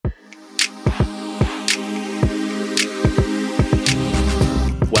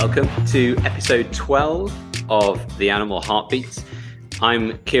welcome to episode 12 of The Animal Heartbeat.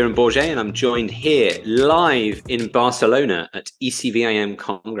 I'm Kieran Borge and I'm joined here live in Barcelona at ECVIM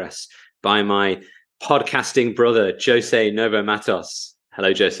Congress by my podcasting brother, Jose Novo Matos.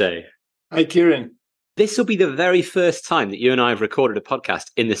 Hello, Jose. Hi, Kieran. This will be the very first time that you and I have recorded a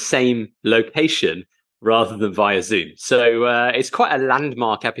podcast in the same location rather than via Zoom. So it's quite a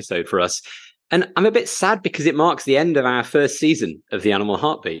landmark episode for us. And I'm a bit sad because it marks the end of our first season of The Animal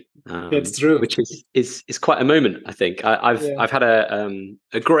Heartbeat. That's true. Which is quite a moment, I think. I've had a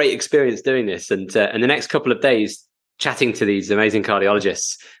great experience doing this, and the next couple of days chatting to these amazing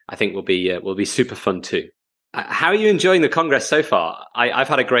cardiologists, I think will be super fun too. How are you enjoying the Congress so far? I've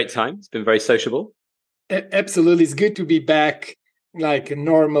had a great time. It's been very sociable. Absolutely, it's good to be back, like a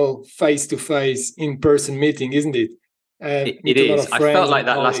normal face-to-face, in-person meeting, isn't it? It is. I felt like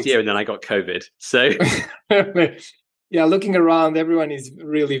that last year, and then I got COVID. So, yeah, looking around, everyone is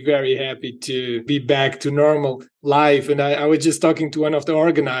really very happy to be back to normal life. And I was just talking to one of the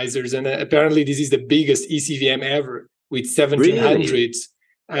organizers, and apparently this is the biggest ECVM ever with 1,700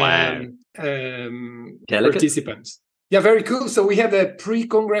 participants. Yeah, very cool. So we had a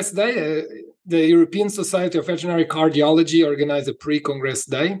pre-Congress day. The European Society of Veterinary Cardiology organized a pre-Congress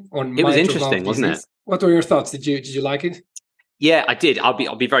day on. It was interesting, wasn't it? What were your thoughts? Did you like it? Yeah, I did.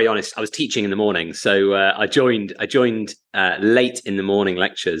 I'll be very honest. I was teaching in the morning, so I joined late in the morning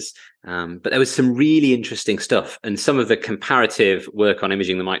lectures. But there was some really interesting stuff, and some of the comparative work on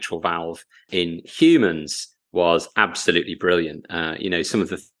imaging the mitral valve in humans was absolutely brilliant. Some of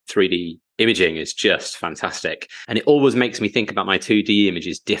the 3D imaging is just fantastic, and it always makes me think about my 2D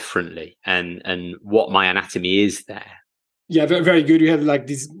images differently, and what my anatomy is there. Yeah, very, very good. You had like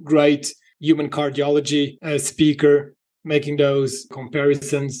this great human cardiology speaker making those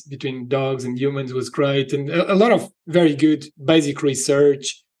comparisons between dogs and humans was great, and a lot of very good basic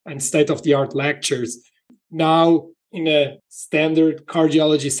research and state-of-the-art lectures. Now, in a standard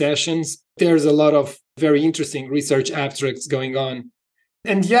cardiology sessions, there's a lot of very interesting research abstracts going on.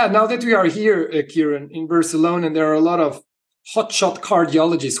 And yeah, now that we are here, Kieran, in Barcelona, and there are a lot of hotshot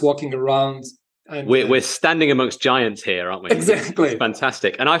cardiologists walking around. And we're standing amongst giants here, aren't we? Exactly. It's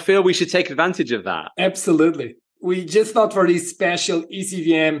fantastic. And I feel we should take advantage of that. Absolutely. We just thought for this special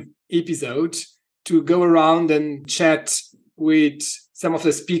ECVM episode to go around and chat with some of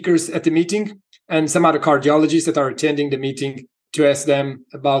the speakers at the meeting and some other cardiologists that are attending the meeting to ask them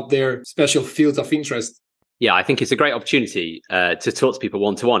about their special fields of interest. Yeah, I think it's a great opportunity to talk to people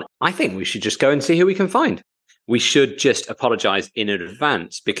one-to-one. I think we should just go and see who we can find. We should just apologize in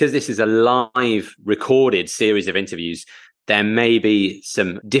advance because this is a live recorded series of interviews. There may be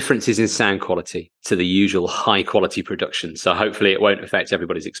some differences in sound quality to the usual high quality production. So hopefully it won't affect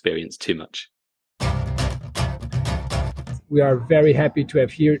everybody's experience too much. We are very happy to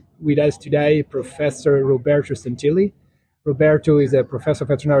have here with us today Professor Roberto Santilli. Roberto is a professor of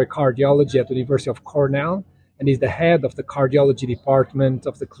veterinary cardiology at the University of Cornell and is the head of the cardiology department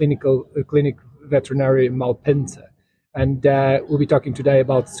of the clinic veterinary Malpensa. And we'll be talking today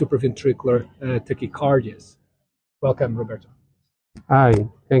about supraventricular tachycardias. Welcome, Roberto. Hi,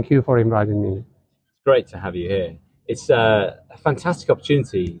 thank you for inviting me. It's great to have you here. It's a fantastic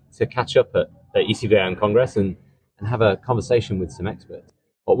opportunity to catch up at the ECVIM Congress and have a conversation with some experts.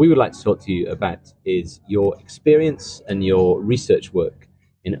 What we would like to talk to you about is your experience and your research work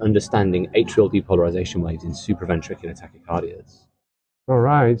in understanding atrial depolarisation waves in supraventricular tachycardias. All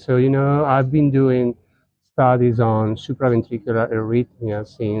right, so I've been doing studies on supraventricular arrhythmia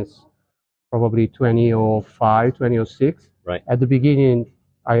since probably 2005, 2006. Right. At the beginning,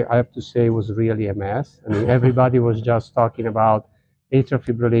 I have to say, it was really a mess. I mean, everybody was just talking about atrial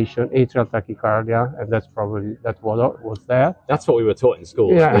fibrillation, atrial tachycardia, and that's what was there. That's what we were taught in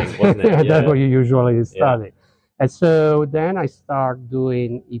school, yeah. I think, wasn't it? That's what you usually study. Yeah. And so then I start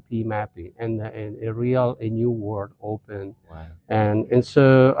doing EP mapping, and a new world opened. Wow. And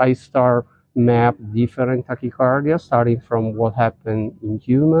so I start map different tachycardia, starting from what happened in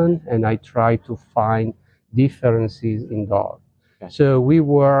human, and I try to find differences in dogs. Okay. So we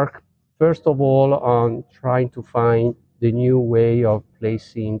work, first of all, on trying to find the new way of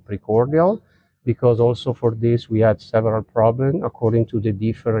placing precordial, because also for this we had several problems according to the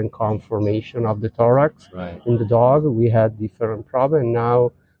different conformation of the thorax. Right. In the dog. We had different problems.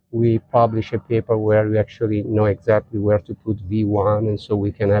 Now we publish a paper where we actually know exactly where to put V1, and so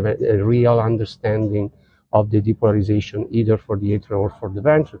we can have a real understanding of the depolarization either for the atrial or for the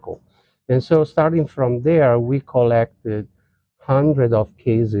ventricle. And so starting from there, we collected hundreds of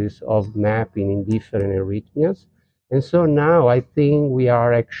cases of mapping in different arrhythmias. And so now I think we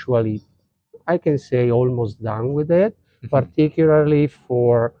are actually, I can say, almost done with it, particularly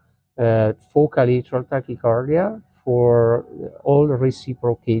for focal atrial tachycardia, for all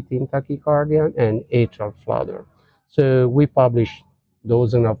reciprocating tachycardia, and atrial flutter. So we published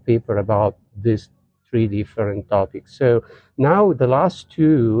dozens of papers about these three different topics. So now the last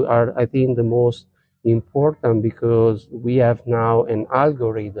two are, I think, the most important, because we have now an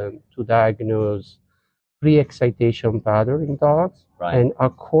algorithm to diagnose pre-excitation pattern in dogs. Right. And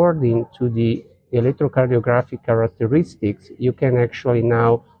according to the electrocardiographic characteristics, you can actually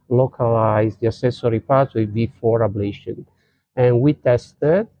now localize the accessory pathway before ablation. And we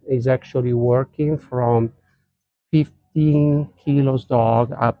tested, it's actually working from 15 kilos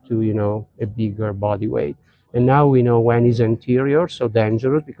dog up to, a bigger body weight. And now we know when it's anterior, so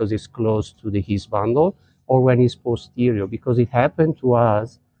dangerous because it's close to the his bundle, or when it's posterior, because it happened to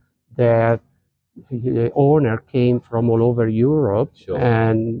us that the owner came from all over Europe, Sure.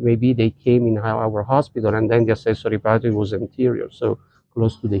 and maybe they came in our hospital, and then the accessory pathway was anterior, so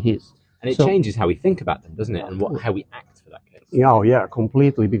close to the his. And it changes how we think about them, doesn't it? And how we act for that case. Yeah,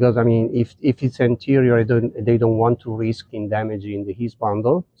 completely. Because I mean, if it's anterior, they don't want to risk in damaging the his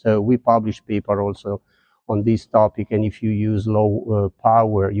bundle. So we publish paper also on this topic. And if you use low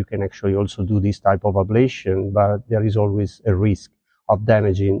power, you can actually also do this type of ablation, but there is always a risk of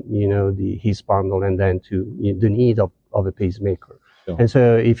damaging, the his bundle, and then to the need of a pacemaker. Sure. And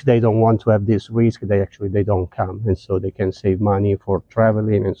so if they don't want to have this risk, they don't come. And so they can save money for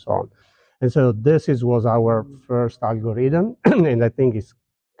traveling and so on. And so this was our first algorithm, and I think it's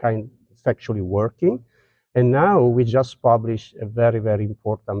actually working. And now we just published a very, very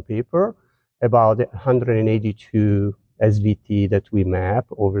important paper about 182 SVT that we map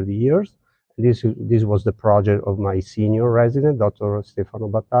over the years. This was the project of my senior resident, Dr. Stefano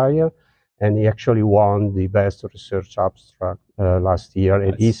Battaglia, and he actually won the best research abstract last year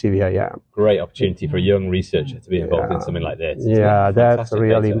at ECVIM. Great opportunity for a young researcher to be involved in something like this. That's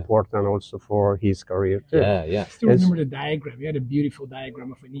really important also for his career too. Yeah. I still remember the diagram. You had a beautiful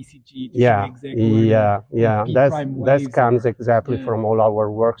diagram of an ECG. That comes exactly from all our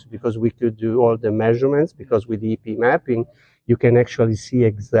works, because we could do all the measurements, because with EP mapping, you can actually see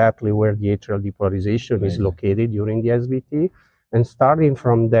exactly where the atrial depolarization is located during the SVT. And starting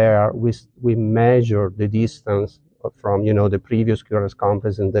from there, we measure the distance from, the previous QRS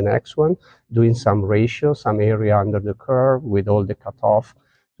complex and the next one, doing some ratio, some area under the curve with all the cutoff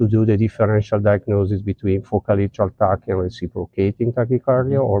to do the differential diagnosis between focal atrial tachy and reciprocating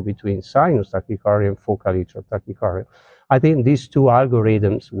tachycardia, or between sinus tachycardia and focal atrial tachycardia. I think these two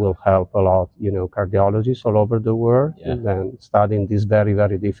algorithms will help a lot, cardiologists all over the world, and studying this very,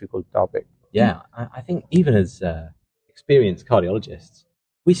 very difficult topic. Yeah, I think even as experienced cardiologists,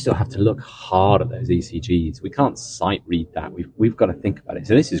 we still have to look hard at those ECGs. We can't sight read that. We've got to think about it.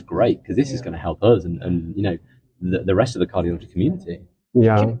 So this is great, because this is going to help us and the rest of the cardiology community.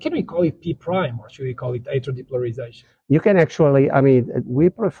 Yeah. Can we call it P prime, or should we call it atrial depolarization? You can actually, we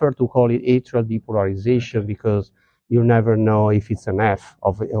prefer to call it atrial depolarization, because you never know if it's an F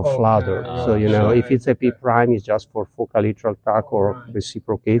of flutter. So, if it's a P prime, it's just for focal atrial tach or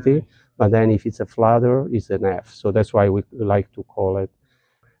reciprocating. But then if it's a flutter, it's an F. So that's why we like to call it.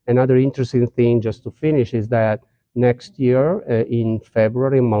 Another interesting thing, just to finish, is that next year in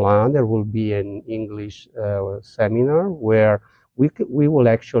February in Milan, there will be an English seminar where we will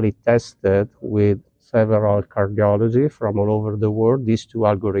actually test it with several cardiologists from all over the world, these two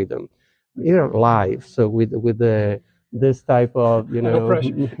algorithms, live. So with this type of, No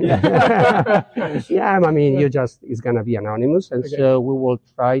pressure. it's going to be anonymous. And so we will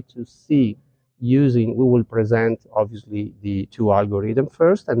try to see we will present obviously the two algorithms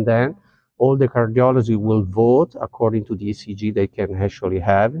first, and then all the cardiology will vote according to the ECG they can actually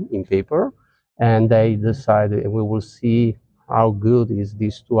have in paper. And they decide, and we will see how good is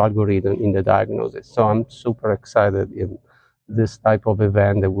these two algorithms in the diagnosis. So I'm super excited in this type of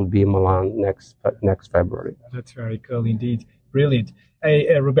event that will be in Milan next February. That's very cool indeed. Brilliant.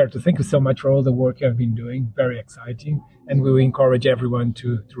 Hey, Roberto, thank you so much for all the work you have been doing. Very exciting. And we will encourage everyone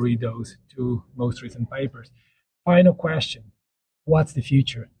to read those two most recent papers. Final question. What's the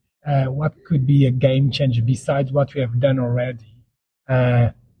future? What could be a game changer besides what we have done already?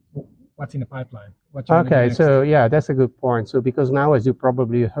 What's in the pipeline? Okay, so that's a good point. So because now, as you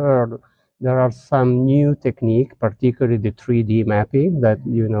probably heard, there are some new technique, particularly the 3D mapping that,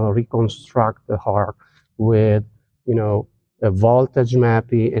 reconstruct the heart with, a voltage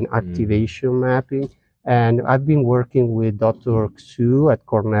mapping and activation mapping. And I've been working with Dr. Xu at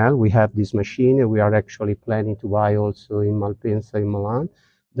Cornell. We have this machine, and we are actually planning to buy also in Malpensa in Milan.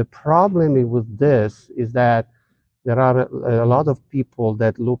 The problem with this is that there are a lot of people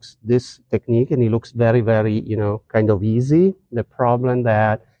that looks this technique, and it looks very, very, kind of easy. The problem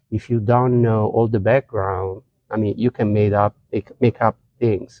that if you don't know all the background, I mean, you can make up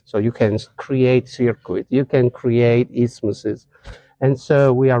things. So you can create circuit, you can create isthmuses. And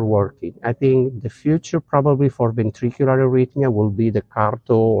so we are working. I think the future probably for ventricular arrhythmia will be the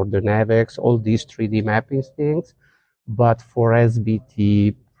CARTO or the NAVEX, all these 3D mapping things. But for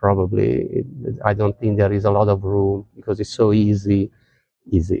SVT, probably, I don't think there is a lot of room because it's so easy.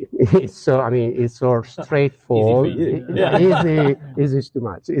 It's so, I mean, it's so straightforward. Easy for you. Easy is too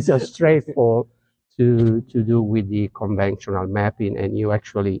much. It's a straightforward to do with the conventional mapping. And you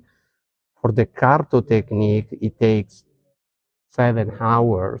actually, for the CARTO technique, it takes 7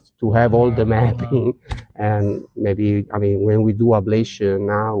 hours to have all the mapping. And maybe, I mean, when we do ablation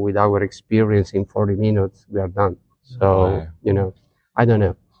now with our experience in 40 minutes, we are done. So, you know, I don't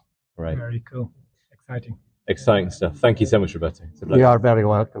know. Right. Very cool. Exciting. Exciting stuff. Thank you so much, Roberto. You are very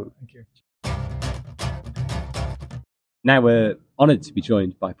welcome. Thank you. Now we're honoured to be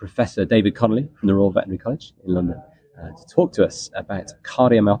joined by Professor David Connolly from the Royal Veterinary College in London to talk to us about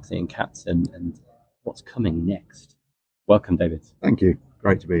cardiomyopathy in cats and what's coming next. Welcome, David. Thank you.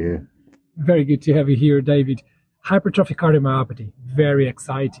 Great to be here. Very good to have you here, David. Hypertrophic cardiomyopathy, very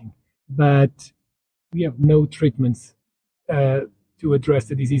exciting, but we have no treatments to address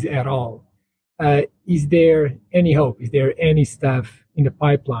the disease at all. Is there any hope? Is there any stuff in the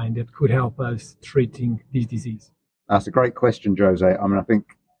pipeline that could help us treating this disease? That's a great question, Jose. I mean, I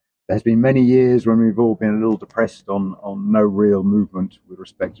think there's been many years when we've all been a little depressed on no real movement with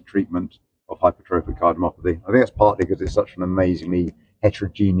respect to treatment of hypertrophic cardiomyopathy. I think that's partly because it's such an amazingly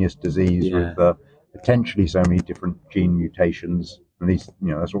heterogeneous disease with potentially so many different gene mutations. At least,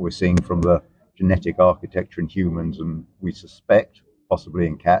 you know, that's what we're seeing from the genetic architecture in humans, and we suspect possibly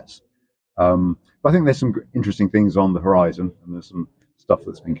in cats. But I think there's some interesting things on the horizon, and there's some stuff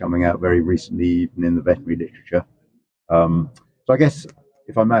that's been coming out very recently, even in the veterinary literature. So I guess,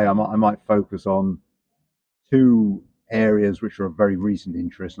 if I may, I might focus on 2 areas which are of very recent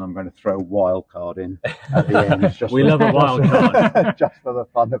interest, and I'm going to throw a wild card in at the end. We love a wild card. Just for the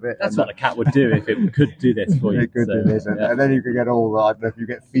fun of it. That's what a cat would do if it could do this for you. It could do this, and then you could get all the, I don't know if you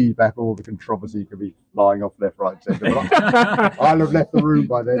get feedback, all the controversy could be flying off left, right, centre. I'll have left the room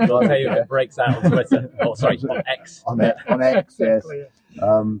by then. I'll tell you if it breaks out on Twitter. Oh, sorry, on X. On X, yes.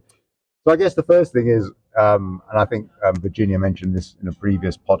 So I guess the first thing is, and I think Virginia mentioned this in a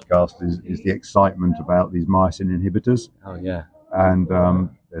previous podcast, is the excitement about these myosin inhibitors. Oh, yeah. And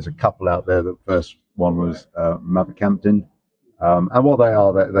there's a couple out there. The first one was mavacamten. And what they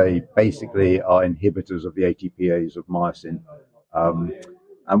are, they basically are inhibitors of the ATPase of myosin.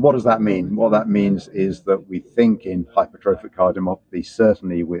 And what does that mean? What that means is that we think in hypertrophic cardiomyopathy,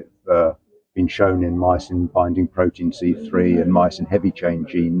 certainly with been shown in myosin binding protein C3 and myosin heavy chain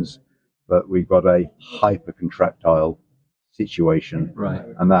genes, that we've got a hypercontractile situation. Right.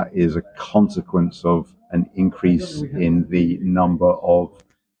 And that is a consequence of an increase in the number of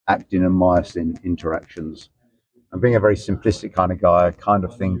actin and myosin interactions. And being a very simplistic kind of guy, I kind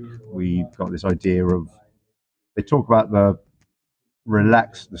of think we've got this idea of, they talk about the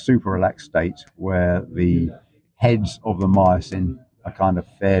super relaxed state where the heads of the myosin are kind of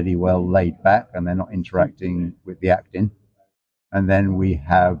fairly well laid back and they're not interacting with the actin. And then we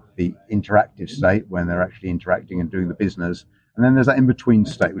have the interactive state when they're actually interacting and doing the business. And then there's that in-between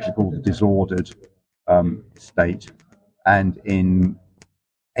state, which is called the disordered state. And in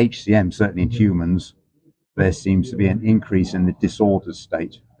HCM, certainly in humans, there seems to be an increase in the disordered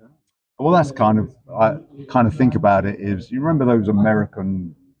state. Well, that's I kind of think about it is, you remember those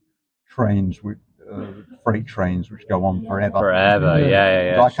American trains with freight trains which go on forever? Forever,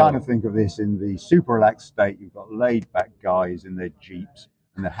 yeah. So I kind of think of this in the super relaxed state. You've got laid back guys in their Jeeps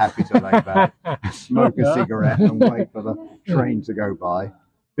and they're happy to lay back, smoke a cigarette and wait for the train to go by.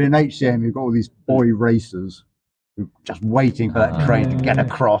 But in HCM, you've got all these boy racers who are just waiting for that train to get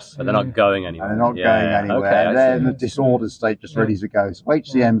across. But they're not going anywhere. And they're not going anywhere. Okay, and they're in the disordered state, just ready to go. So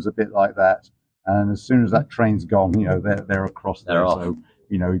HCM's a bit like that. And as soon as that train's gone, you know, they're across there. Off. So,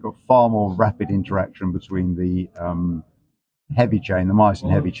 you know, you've got far more rapid interaction between the heavy chain, the myosin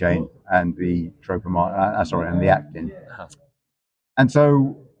heavy chain, and the and the actin. And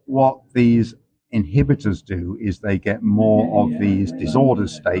so what these inhibitors do is they get more of these disordered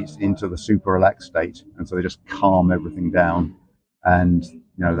states into the super relaxed state, and so they just calm everything down. And you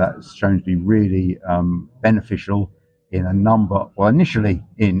know, that's shown to be really beneficial in a number, well, initially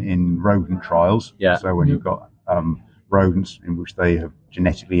in rodent trials. Yeah. So when you've got rodents in which they have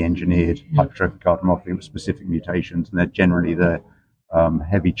genetically engineered hypertrophic cardiomyopathy with specific mutations, and they're generally the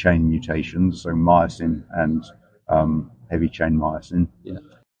heavy chain mutations, so myosin and heavy chain myosin. Yeah.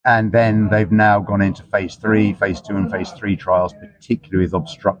 And then they've now gone into phase 2 and phase 3 trials, particularly with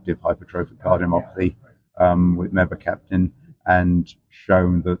obstructive hypertrophic cardiomyopathy with mavacamten, and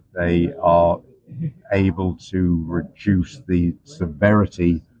shown that they are able to reduce the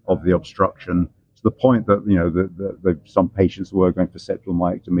severity of the obstruction to the point that, you know, the some patients were going for septal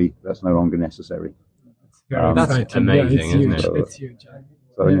myectomy. That's no longer necessary. That's amazing, isn't it? It's huge.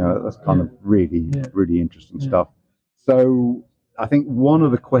 So, you know, that's kind of really interesting stuff. So I think one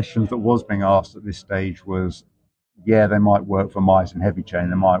of the questions that was being asked at this stage was, yeah, they might work for mice in heavy chain,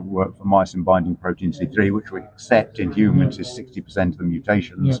 they might work for mice in binding protein C3, which we accept in humans is 60% of the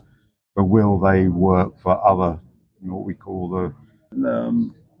mutations, but will they work for other, you know, what we call the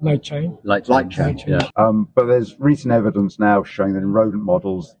light chain? Light chain. Yeah. But there's recent evidence now showing that in rodent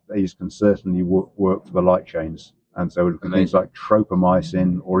models, these can certainly work for the light chains. And so things like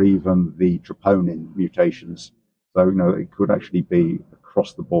tropomycin or even the troponin mutations. So, you know, it could actually be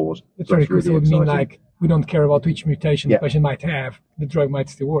across the board. That's very cool. So it would mean like we don't care about which mutation the patient might have, the drug might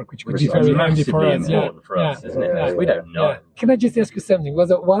still work, which could be very handy for us. For us, isn't it? We don't know. Can I just ask you something?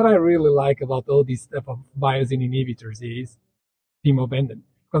 What I really like about all these type of myosin inhibitors is pimobendan.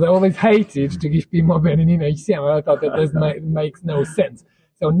 Because I always hated to give pimobendan in HCM. I thought that makes no sense.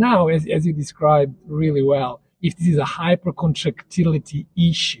 So now, as you described really well, if this is a hypercontractility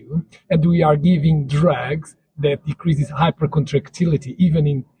issue, and we are giving drugs that decreases hypercontractility,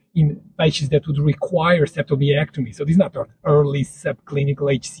 even in patients that would require septomiectomy. So these are not early subclinical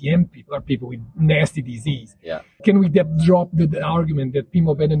HCM people, are people with nasty disease. Yeah. Can we drop the argument that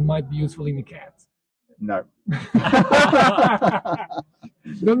pimobendan might be useful in the cats? No.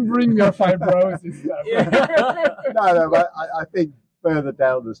 Don't bring your fibrosis stuff. No, but I think further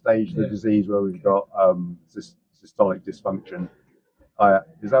down the stage of the disease where we've got systolic dysfunction,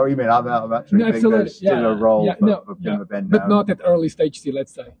 is that what you mean? I actually think there's still a role for pimobendan. But not at early stage C,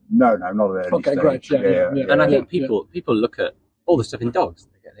 let's say. No, not at early stage. Okay, great. Yeah. And I think people look at all the stuff in dogs.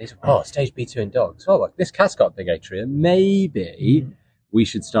 They say, stage B2 in dogs. Oh, look, this cat's got big atria. Maybe we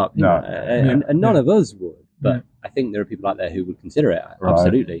should start. And none of us would. But I think there are people out there who would consider it. Right.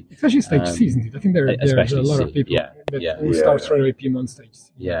 Absolutely. Especially stage C, isn't it? I think there's a lot of people that will start straight away PIM on stage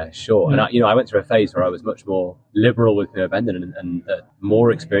C. Yeah, sure. And I went through a phase where I was much more liberal with pimobendan, and the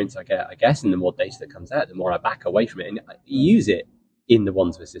more experience I get, I guess, and the more data that comes out, the more I back away from it. And I use it in the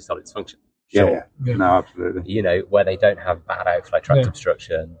ones with systolic dysfunction. Sure. Yeah. No, absolutely. You know, where they don't have bad outflow tract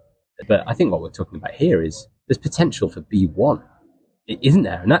obstruction. But I think what we're talking about here is there's potential for B1, isn't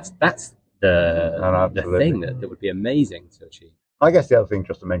there? And that's the thing that would be amazing to achieve. I guess the other thing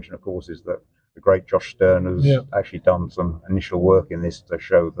just to mention, of course, is that the great Josh Stern has actually done some initial work in this to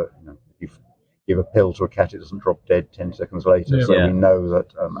show that, you know, if you give a pill to a cat, it doesn't drop dead 10 seconds later. So we know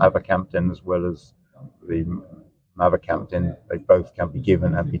that avacamten as well as the mavacamten, they both can be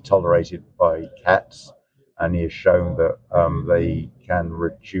given and be tolerated by cats. And he has shown that they can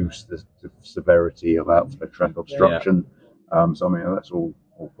reduce the severity of outflow tract obstruction. So, I mean, that's all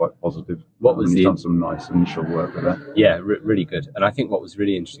quite positive. He's done some nice initial work with that. Yeah, really good. And I think what was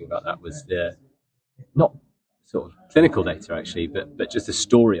really interesting about that was the not sort of clinical data actually, but just the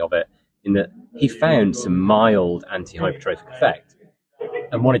story of it, in that he found some mild anti-hypertrophic effect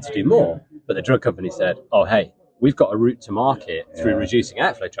and wanted to do more, but the drug company said, "Oh, hey, we've got a route to market through reducing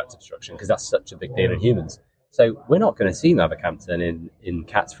outflow tract obstruction because that's such a big deal in humans. So we're not going to see mavacamten in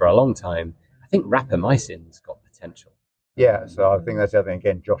cats for a long time. I think rapamycin's got potential." Yeah, so I think that's the other thing.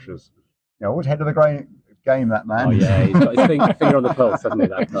 Again, Josh was, always head of the game, that man. Oh, yeah, he's got his finger on the pulse, hasn't he,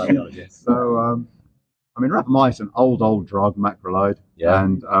 that cardiologist? So, I mean, rapamycin, old drug, macrolide,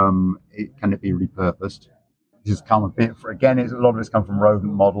 and can it be repurposed? This has come a bit, a lot of it's come from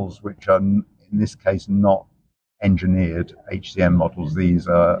rodent models, which are, in this case, not engineered HCM models. These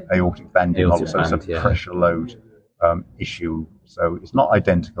are aortic banding models, so it's a pressure load issue. So it's not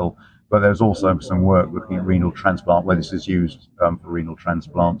identical. But there's also some work looking at renal transplant, where this is used for renal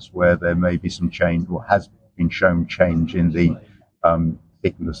transplants, where there may be some change, or has been shown change in the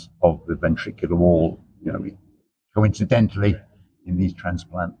thickness of the ventricular wall, coincidentally in these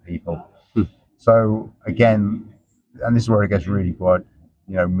transplant people. So again, and this is where it gets really quite,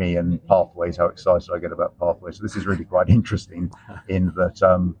 me and pathways, how excited I get about pathways. So this is really quite interesting in that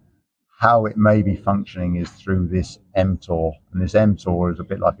how it may be functioning is through this mTOR. And this mTOR is a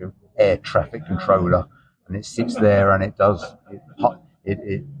bit like an air traffic controller, and it sits there and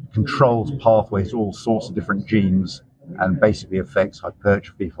it controls pathways, all sorts of different genes, and basically affects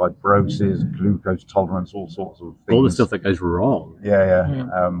hypertrophy, fibrosis, glucose tolerance, all sorts of things. All the stuff that goes wrong.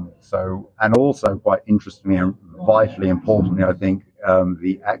 So, and also quite interestingly and vitally importantly, I think,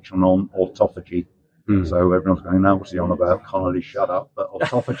 the action on autophagy. So everyone's going, now what's he on about? Connolly, shut up. But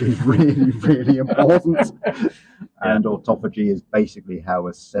autophagy is really, really important. And autophagy is basically how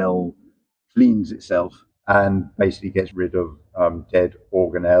a cell cleans itself and basically gets rid of dead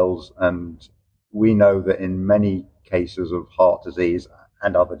organelles. And we know that in many cases of heart disease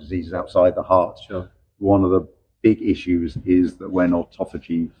and other diseases outside the heart, one of the big issues is that when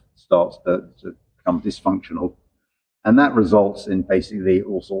autophagy starts to become dysfunctional, and that results in basically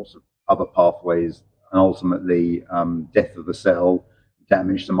all sorts of other pathways, and ultimately death of the cell,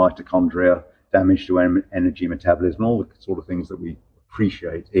 damage to mitochondria, damage to energy metabolism, all the sort of things that we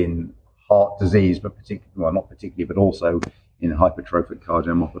appreciate in heart disease, but not particularly, but also in hypertrophic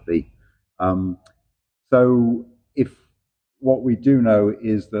cardiomyopathy. So if what we do know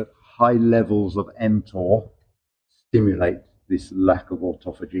is that high levels of mTOR stimulate this lack of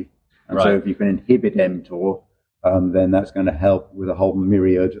autophagy. And so if you can inhibit mTOR, then that's going to help with a whole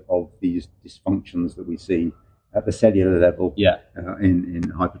myriad of these dysfunctions that we see at the cellular level in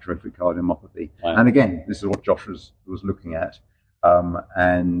hypertrophic cardiomyopathy. And again, this is what Josh was looking at.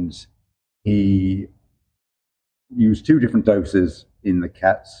 And he used 2 different doses in the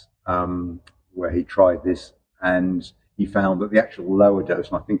cats where he tried this, and he found that the actual lower dose,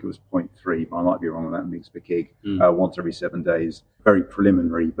 and I think it was 0.3, but I might be wrong on that, mg per kg, once every 7 days, very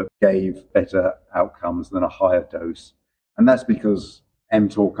preliminary, but gave better outcomes than a higher dose. And that's because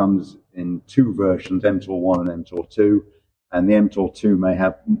mTOR comes in 2 versions, mTOR1 and mTOR2, and the mTOR2 may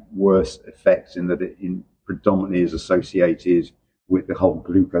have worse effects in that it predominantly is associated with the whole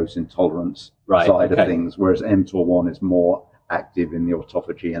glucose intolerance side of things, whereas mTOR1 is more active in the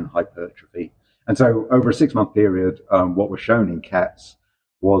autophagy and hypertrophy. And so over a 6-month period, what was shown in cats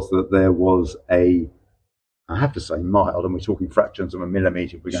was that there was I have to say mild, and we're talking fractions of a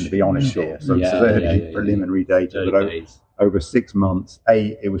millimetre if we're going to be honest here. So it's early preliminary data, but over 6 months,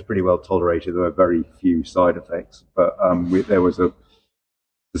 it was pretty well tolerated. There were very few side effects, but there was a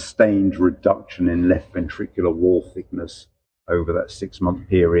sustained reduction in left ventricular wall thickness over that 6-month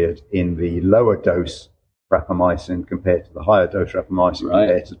period in the lower dose rapamycin compared to the higher dose rapamycin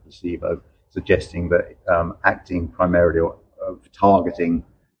compared to placebo, suggesting that acting primarily of targeting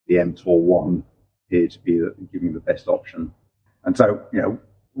the mTOR1 appeared to be giving the best option. And so,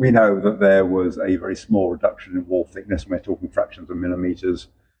 we know that there was a very small reduction in wall thickness. We're talking fractions of millimeters,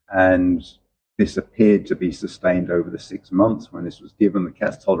 and this appeared to be sustained over the 6 months when this was given. The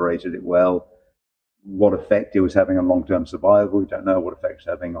cats tolerated it well. What effect it was having on long-term survival, we don't know. What effect it's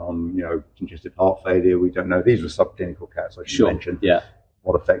having on, congestive heart failure, we don't know. These were subclinical cats, I should mention.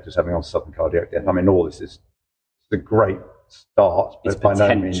 What effect it's having on sudden cardiac death. I mean, all this is a great start, but it's by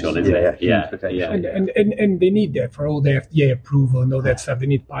no means, isn't it? Potential. And they need that for all the FDA approval and all that stuff. They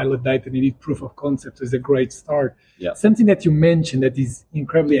need pilot data, they need proof of concept. So it's a great start. Something that you mentioned that is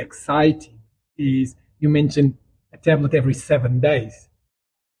incredibly exciting is you mentioned a tablet every 7 days.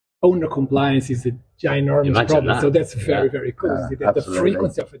 Owner compliance is a ginormous problem. So that's very, very cool. The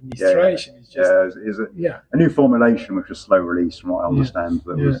frequency of administration is just... a new formulation, which was slow release from what I understand,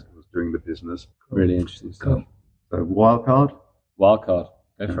 that was doing the business. Really interesting stuff. Cool. So wild card? Wild card.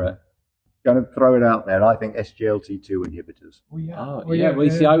 Go for it. Going to throw it out there. I think SGLT2 inhibitors. Well,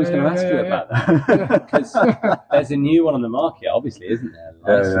 you see, I was going to ask you about that. Because there's a new one on the market, obviously, isn't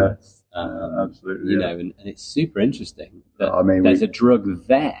there? Absolutely. And it's super interesting that there's a drug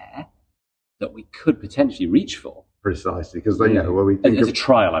there that we could potentially reach for. Precisely, because we think as a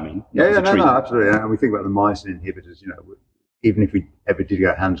trial, I mean. Absolutely. And we think about the myosin inhibitors, even if we ever did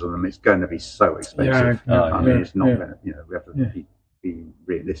get hands on them, it's going to be so expensive. It's not going to, we have to be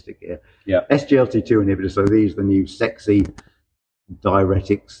realistic here. SGLT2 inhibitors, so these are the new sexy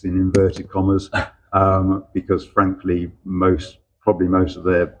diuretics in inverted commas, because frankly, most of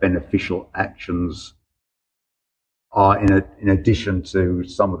their beneficial actions are in addition to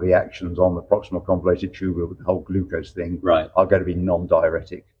some of the actions on the proximal convoluted tubule with the whole glucose thing, are going to be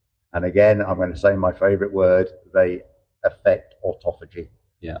non-diuretic. And again, I'm going to say my favorite word, they affect autophagy.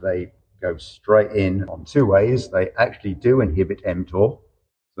 They go straight in on 2 ways. They actually do inhibit mTOR,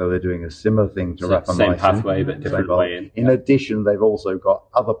 so they're doing a similar thing to rapamycin. Same pathway, but different way in. In addition, they've also got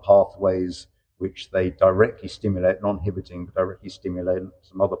other pathways which they directly stimulate, non-inhibiting, but directly stimulate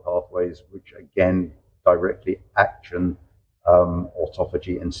some other pathways which again directly action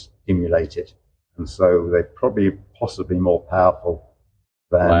autophagy and stimulate it. And so they're probably possibly more powerful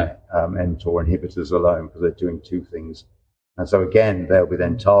than mTOR inhibitors alone, because they're doing 2 things. And so again, they'll be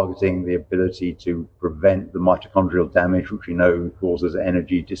then targeting the ability to prevent the mitochondrial damage, which we know causes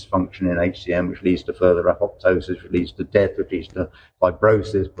energy dysfunction in HCM, which leads to further apoptosis, which leads to death, which leads to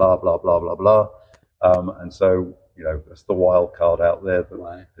fibrosis, blah, blah, blah, blah, blah. And so that's the wild card out there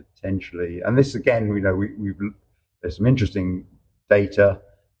that potentially, and this again, there's some interesting data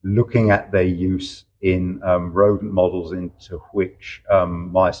looking at their use in rodent models into which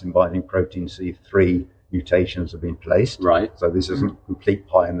myosin binding protein C3 mutations have been placed. Right. So this isn't complete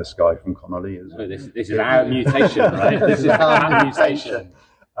pie in the sky from Connolly. This is our mutation, right? This is our mutation.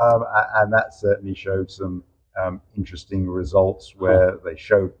 And that certainly showed some interesting results where they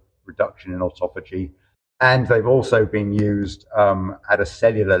showed reduction in autophagy. And they've also been used at a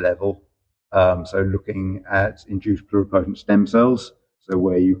cellular level. So looking at induced pluripotent stem cells. So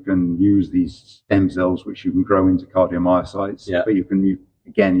where you can use these stem cells, which you can grow into cardiomyocytes, but you can,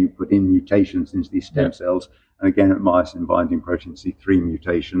 you put in mutations into these stem cells. And again, at myosin binding protein C3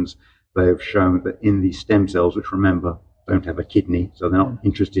 mutations, they have shown that in these stem cells, which remember, don't have a kidney, so they're not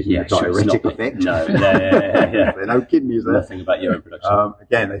interested in the diuretic effect. No, there are no kidneys there. Nothing about urine production.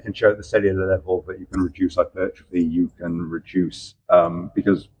 Again, they can show at the cellular level that you can reduce hypertrophy, you can reduce,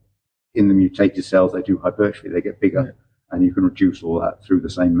 because in the mutated cells, they do hypertrophy, they get bigger. And you can reduce all that through the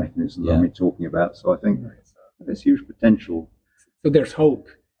same mechanism that we're talking about. So I think there's huge potential. So there's hope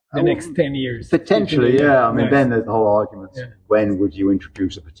the next 10 years. Potentially, yeah. I mean, then there's the whole argument. When would you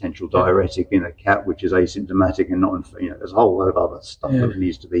introduce a potential diuretic in a cat which is asymptomatic and not, there's a whole lot of other stuff that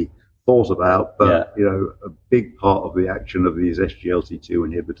needs to be thought about. But, a big part of the action of these SGLT2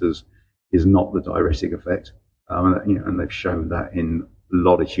 inhibitors is not the diuretic effect. And they've shown that in a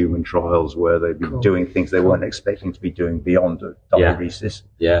lot of human trials where they've been doing things they weren't expecting to be doing beyond diuresis.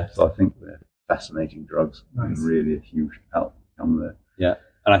 So I think they're fascinating drugs and really a huge outcome there. Yeah,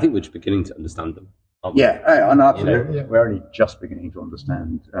 and I think we're just beginning to understand them. And absolutely. We're only just beginning to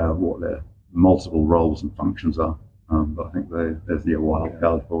understand what their multiple roles and functions are. But I think there's the wild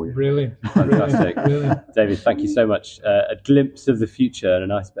card for you. Really? Fantastic. David, thank you so much. A glimpse of the future and a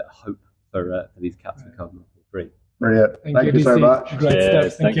nice bit of hope for these cats with cardiomyopathy. Brilliant. Thank you so much. Great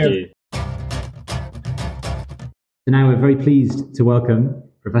stuff. Thank you. So now we're very pleased to welcome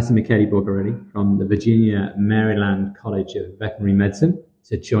Professor Michele Borgarelli from the Virginia Maryland College of Veterinary Medicine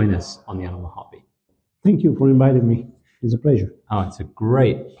to join us on the Animal Heartbeat. Thank you for inviting me. It's a pleasure. Oh, it's a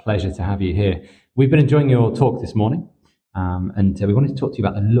great pleasure to have you here. We've been enjoying your talk this morning, and we wanted to talk to you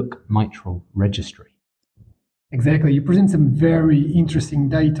about the LOOK-Mitral registry. Exactly. You present some very interesting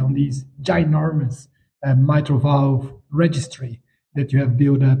data on these ginormous mitral valve registry that you have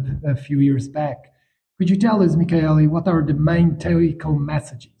built up a few years back. Could you tell us, Michele, what are the main take-home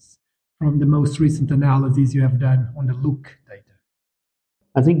messages from the most recent analyses you have done on the LOOK data?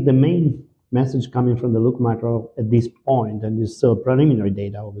 I think the main message coming from the LOOK-Mitral at this point, and it's still preliminary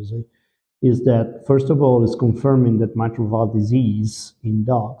data, obviously, is that, first of all, it's confirming that mitral valve disease in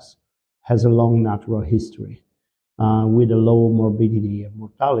dogs has a long natural history with a low morbidity and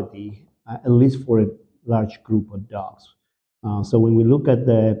mortality, at least for a large group of dogs. So when we look at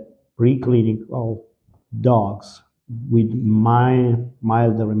the preclinical dogs with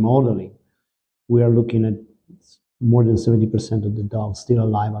milder remodeling, we are looking at more than 70% of the dogs still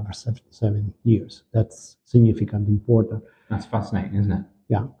alive after 7 years. That's significant, important. That's fascinating, isn't it?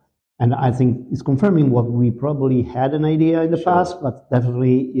 Yeah. And I think it's confirming what we probably had an idea in the past, but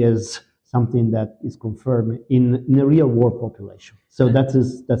definitely is something that is confirmed in a real world population. So that's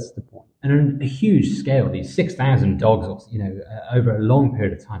the point. And on a huge scale, these 6,000 dogs, over a long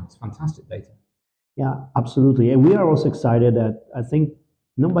period of time, it's fantastic data. Yeah, absolutely. And we are also excited that I think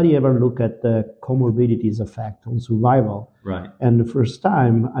nobody ever looked at the comorbidities effect on survival. Right. And the first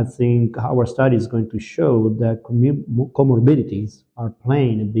time, I think our study is going to show that comorbidities are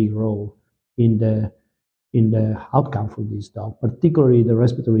playing a big role in the outcome for this dog, particularly the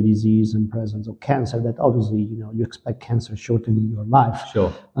respiratory disease and presence of cancer. That obviously, you expect cancer shortening your life.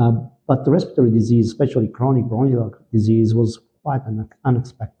 Sure. But the respiratory disease, especially chronic bronchial disease, was quite an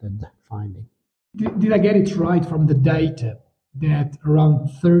unexpected finding. Did I get it right from the data that around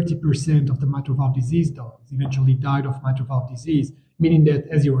 30% of the mitral valve disease dogs eventually died of mitral valve disease, meaning that,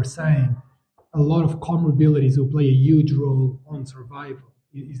 as you were saying, a lot of comorbidities will play a huge role on survival?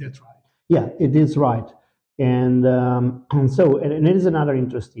 Is that right? Yeah, it is right. And it is another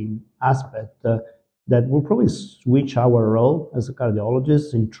interesting aspect that will probably switch our role as a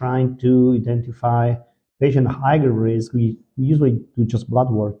cardiologist in trying to identify patient higher risk. We usually do just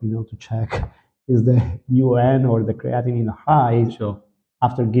blood work, to check is the UN or the creatinine high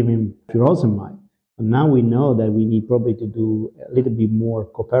after giving furosemide. And now we know that we need probably to do a little bit more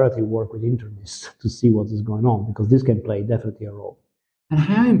cooperative work with internists to see what is going on, because this can play definitely a role. And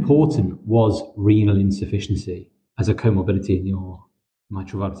how important was renal insufficiency as a comorbidity in your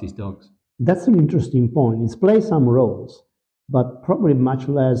mitral valve disease dogs? That's an interesting point. It plays some roles, but probably much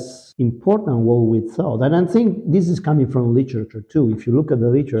less important than what we thought. And I think this is coming from literature too. If you look at the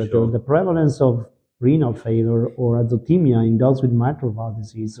literature, Sure. the prevalence of renal failure or azotemia in dogs with mitral valve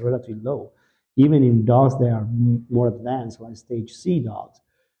disease is relatively low, even in dogs that are more advanced, like stage C dogs.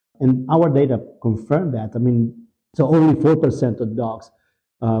 And our data confirm that. I mean, so only 4% of dogs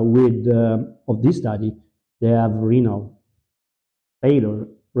of this study, they have renal failure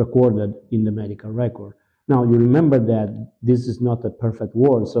recorded in the medical record. Now, you remember that this is not a perfect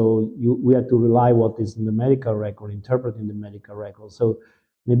world, so we have to rely what is in the medical record, interpreting the medical record. So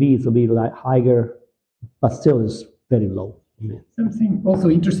maybe it will be like higher, but still is very low. Something also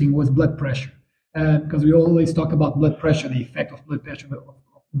interesting was blood pressure, because we always talk about blood pressure, the effect of blood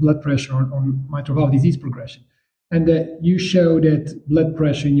pressure on mitral valve disease progression. And you show that blood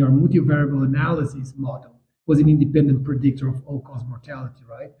pressure in your multivariable analysis model was an independent predictor of all-cause mortality,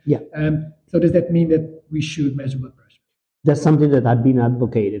 right? Yeah. So does that mean that we should measure blood pressure? That's something that I've been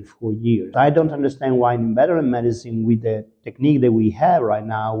advocating for years. I don't understand why in veterinary medicine, with the technique that we have right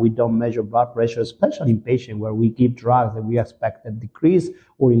now, we don't measure blood pressure, especially in patients where we give drugs that we expect to decrease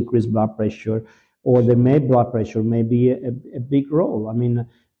or increase blood pressure, or the blood pressure may be a big role. I mean,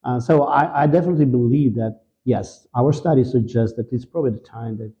 so I definitely believe that, yes, our study suggests that it's probably the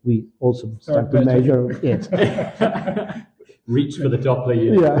time that we also start to measure it. Reach for the Doppler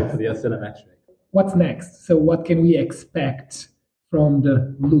unit, for the oscillometric. What's next? So what can we expect from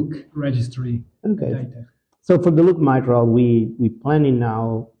the Look registry data? So for the Look-Mitral, we're planning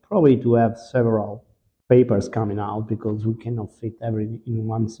now probably to have several papers coming out because we cannot fit everything in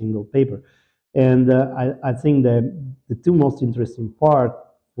one single paper. And I think that the two most interesting part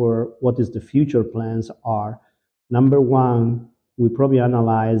for what is the future plans are, number one, we probably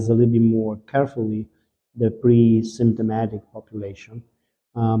analyze a little bit more carefully the pre-symptomatic population.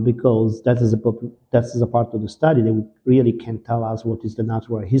 Because that is a part of the study that really can tell us what is the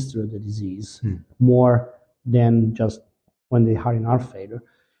natural history of the disease, more than just when they are in heart failure.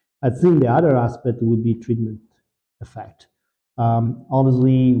 I think the other aspect would be treatment effect.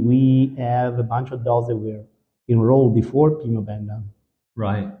 Obviously, we have a bunch of dogs that were enrolled before pimobendan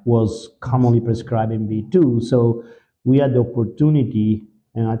was commonly prescribed in B2. So we had the opportunity,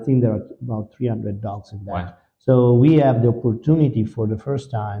 and I think there are about 300 dogs in that. Wow. So we have the opportunity for the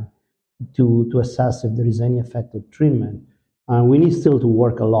first time to assess if there is any effect of treatment. We need still to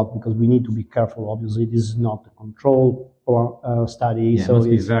work a lot because we need to be careful. Obviously, this is not a control study. Yeah, so it must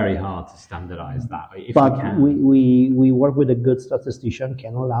be very hard to standardize that. But we work with a good statistician,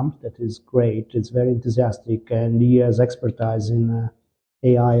 Connolly, that is great. It's very enthusiastic, and he has expertise in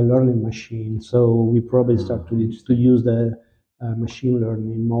AI learning machine. So we probably start to use the machine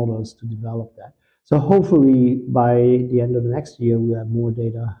learning models to develop that. So hopefully by the end of the next year, we'll have more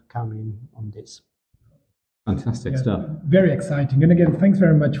data coming on this. Fantastic stuff. Very exciting. And again, thanks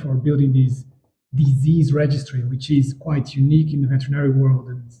very much for building this disease registry, which is quite unique in the veterinary world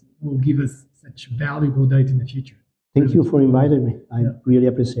and will give us such valuable data in the future. Thank you for inviting me. I really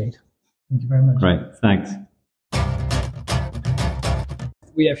appreciate it. Thank you very much. Great. Thanks.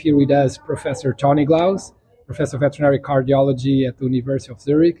 We have here with us Professor Tony Glaus, Professor of Veterinary Cardiology at the University of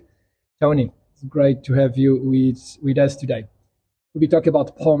Zurich. Tony, it's great to have you with us today. We'll be talking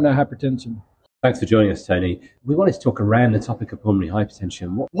about pulmonary hypertension. Thanks for joining us, Tony. We wanted to talk around the topic of pulmonary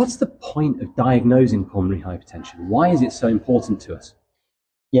hypertension. What's the point of diagnosing pulmonary hypertension? Why is it so important to us?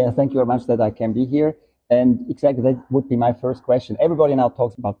 Yeah, thank you very much that I can be here. And exactly that would be my first question. Everybody now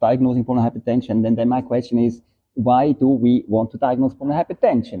talks about diagnosing pulmonary hypertension. And then my question is, why do we want to diagnose pulmonary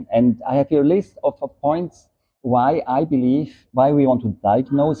hypertension? And I have here a list of points why I believe, why we want to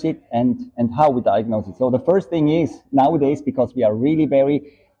diagnose it and how we diagnose it. So the first thing is, nowadays, because we are really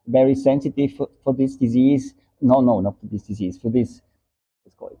very, very sensitive for this disease. No, not for this disease, for this,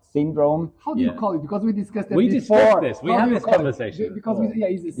 let's call it syndrome. How do you call it? Because we discussed that before. We had this conversation. Because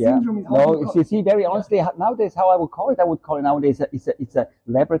it's a syndrome. No, you see, very honestly, nowadays, how I would call it nowadays, it's a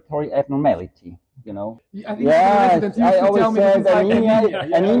laboratory abnormality. You know, I always say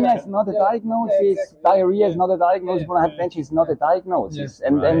anemia is not a diagnosis, diarrhea is not a diagnosis, pulmonary hypertension is not a diagnosis,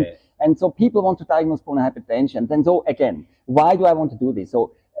 and so people want to diagnose pulmonary hypertension. And so again, why do I want to do this?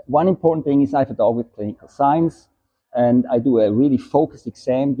 So one important thing is I have a dog with clinical signs, and I do a really focused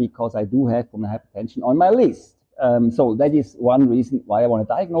exam because I do have pulmonary hypertension on my list. So that is one reason why I want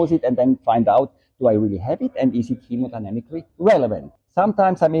to diagnose it and then find out, do I really have it, and is it hemodynamically relevant?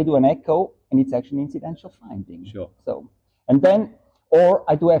 Sometimes I may do an echo, and it's actually an incidental finding. Sure. So, and then, or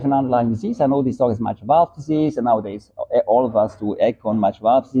I do have an underlying disease. I know this dog has mitral valve disease, and nowadays all of us do echo on mitral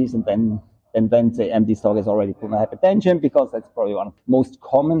valve disease, and then say, and this dog has already pulmonary hypertension, because that's probably one of the most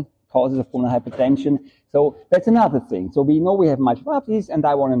common causes of pulmonary hypertension. So that's another thing. So we know we have mitral valve disease, and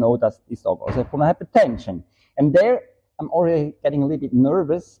I want to know, does this dog also have pulmonary hypertension? And there I'm already getting a little bit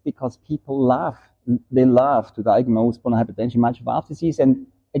nervous because people laugh. They love to diagnose pulmonary hypertension, mitral valve disease. And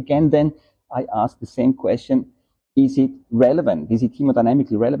again, then I ask the same question. Is it relevant? Is it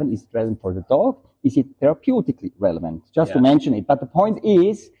hemodynamically relevant? Is it relevant for the dog? Is it therapeutically relevant? Just to mention it. But the point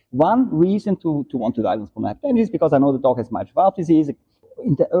is, one reason to want to diagnose pulmonary hypertension is because I know the dog has mitral valve disease.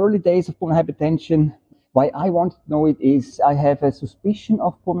 In the early days of pulmonary hypertension, why I want to know it is I have a suspicion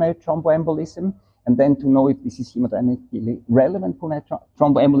of pulmonary thromboembolism, and then to know if this is hemodynamically relevant pulmonary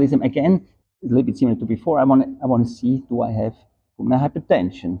thromboembolism. Again, a little bit similar to before. I want to see, do I have pulmonary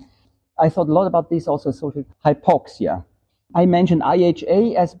hypertension? I thought a lot about this also associated with hypoxia. I mentioned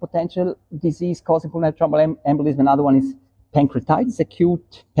IHA as a potential disease causing pulmonary thromboembolism. Another one is pancreatitis,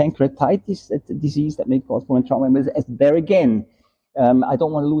 acute pancreatitis, a disease that may cause pulmonary thromboembolism. As there again, I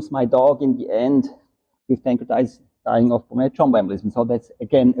don't want to lose my dog in the end with pancreatitis dying of pulmonary thromboembolism. So that's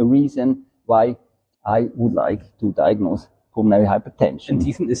again a reason why I would like to diagnose pulmonary hypertension. And do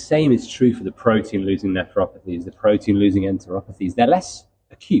you think the same is true for the protein-losing nephropathies, the protein-losing enteropathies? They're less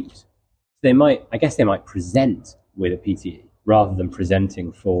acute. They might present with a PTE rather than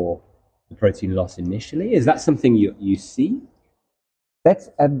presenting for the protein loss initially. Is that something you see? That's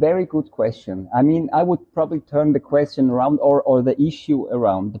a very good question. I mean, I would probably turn the question around or the issue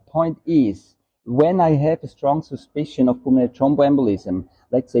around. The point is, when I have a strong suspicion of pulmonary thromboembolism,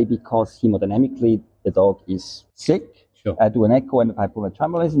 let's say because hemodynamically the dog is sick, I do an echo and I have pulmonary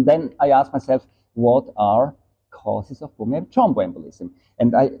thromboembolism, then I ask myself, what are causes of pulmonary thromboembolism?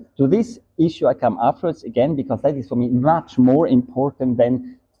 And to this issue I come afterwards again, because that is for me much more important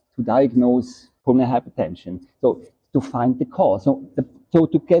than to diagnose pulmonary hypertension. So to find the cause. So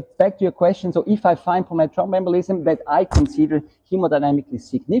to get back to your question, so if I find pulmonary thromboembolism that I consider hemodynamically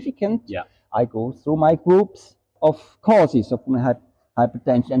significant, I go through my groups of causes of pulmonary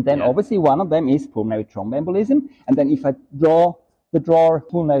hypertension. And then obviously one of them is pulmonary thromboembolism. And then if I draw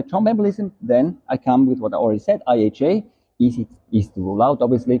pulmonary thromboembolism, then I come with what I already said, IHA, easy to rule out.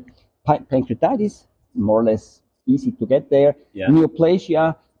 Obviously, pancreatitis, more or less easy to get there.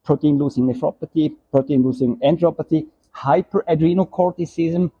 Neoplasia, protein-losing nephropathy, protein-losing enteropathy,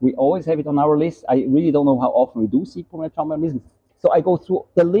 hyperadrenocorticism. We always have it on our list. I really don't know how often we do see pulmonary thromboembolism. So I go through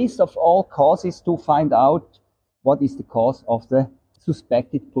the list of all causes to find out what is the cause of the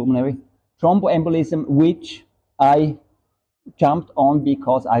suspected pulmonary thromboembolism, which I jumped on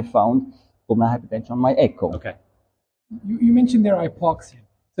because I found pulmonary hypertension on my echo. Okay. You mentioned there hypoxia.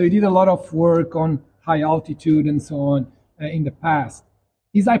 So you did a lot of work on high altitude and so on in the past.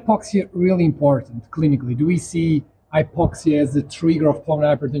 Is hypoxia really important clinically? Do we see hypoxia as the trigger of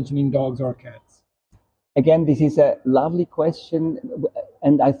pulmonary hypertension in dogs or cats? Again, this is a lovely question,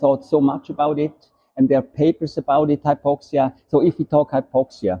 and I thought so much about it, and there are papers about it, hypoxia. So if we talk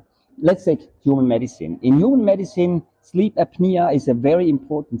hypoxia, let's take human medicine. In human medicine, sleep apnea is a very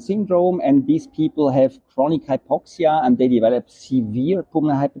important syndrome, and these people have chronic hypoxia, and they develop severe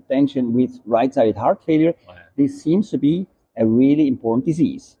pulmonary hypertension with right-sided heart failure. Wow. This seems to be a really important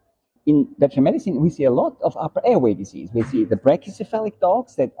disease. In veterinary medicine, we see a lot of upper airway disease. We see the brachycephalic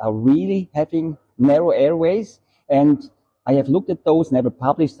dogs that are really having narrow airways, and I have looked at those, never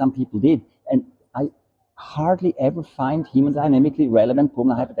published, some people did, and I hardly ever find hemodynamically relevant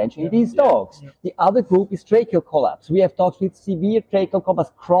pulmonary hypertension in these dogs. The other group is tracheal collapse. We have dogs with severe tracheal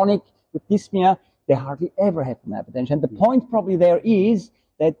collapse, chronic with dyspnea. They hardly ever have pulmonary hypertension. And the point probably there is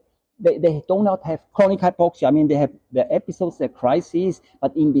that they do not have chronic hypoxia. I mean, they have their episodes, their crises,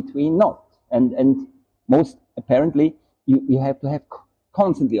 but in between not. And most apparently, you have to have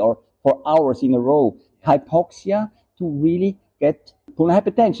constantly or for hours in a row hypoxia to really get pulmonary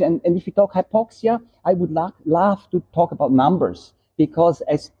hypertension. And if you talk hypoxia, I would love to talk about numbers, because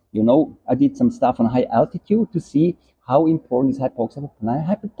as you know, I did some stuff on high altitude to see how important is hypoxia for pulmonary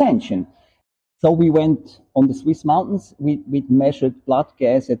hypertension. So we went on the Swiss mountains, we measured blood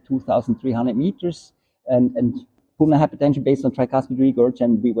gas at 2,300 meters and pulmonary hypertension based on tricuspid regurg,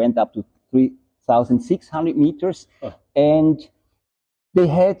 and we went up to 3,600 meters. Oh. And they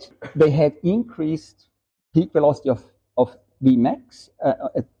had increased peak velocity of Vmax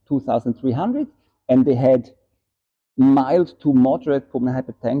at 2,300, and they had mild to moderate pulmonary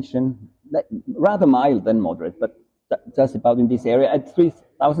hypertension, rather mild than moderate, but just about in this area at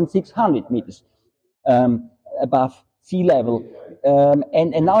 3,600 meters above sea level.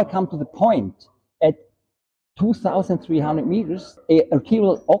 And now I come to the point. At 2,300 meters,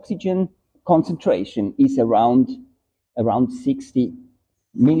 arterial oxygen concentration is around 60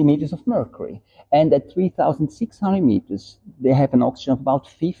 millimeters of mercury. And at 3,600 meters, they have an oxygen of about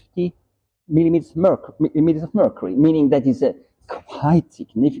 50 millimeters of mercury, meaning that is a quite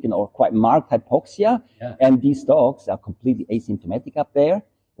significant or quite marked hypoxia. Yeah. And these dogs are completely asymptomatic up there.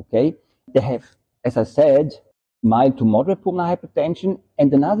 Okay. They have, as I said, mild to moderate pulmonary hypertension.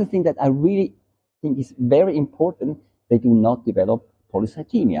 And another thing that I really think is very important, they do not develop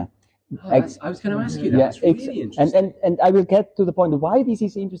polycythemia. I was going to ask you that. Yeah, it's really interesting. And I will get to the point of why this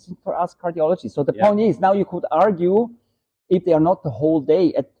is interesting for us cardiologists. So the point is, now you could argue if they are not the whole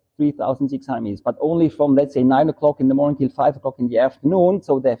day at 3,600 meters, but only from, let's say, 9 o'clock in the morning till 5 o'clock in the afternoon.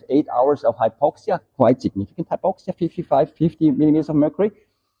 So they have 8 hours of hypoxia, quite significant hypoxia, 50 millimeters of mercury.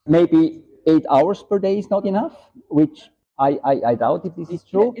 Maybe 8 hours per day is not enough, which I doubt if this is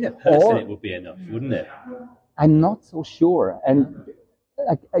true. In a person, it would be enough, wouldn't it? I'm not so sure. And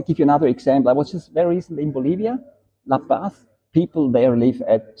I give you another example. I was just very recently in Bolivia, La Paz. People there live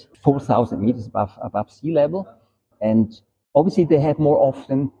at 4,000 meters above sea level. And obviously, they have more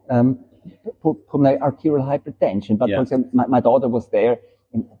often pulmonary arterial hypertension. But for example, my daughter was there,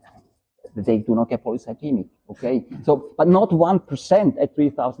 and they do not get polycythemic. Okay, so but not 1% at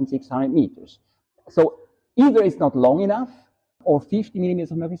 3,600 meters. So either it's not long enough, or 50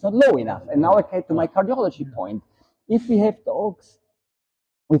 millimeters of mercury is not low enough. And now I get to my cardiology point. If we have dogs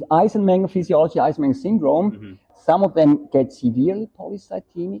with Eisenmenger physiology, Eisenmenger syndrome, some of them get severely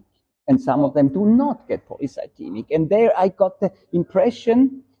polycythemic, and some of them do not get polycythemic. And there I got the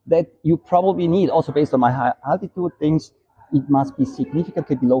impression that you probably need, also based on my high altitude things, it must be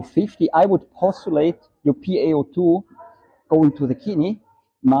significantly below 50. I would postulate your PaO2 going to the kidney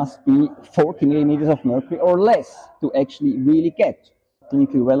must be 40 millimeters of mercury or less to actually really get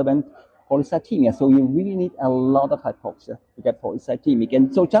clinically relevant polycythemia. So you really need a lot of hypoxia to get polycythemic.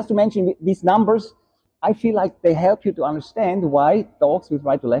 And so just to mention these numbers, I feel like they help you to understand why dogs with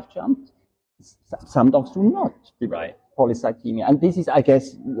right to left jump, some dogs do not develop polycythemia. And this is, I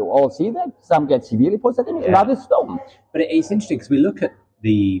guess, you all see that. Some get severely polycythemic, and others don't. But it's interesting because we look at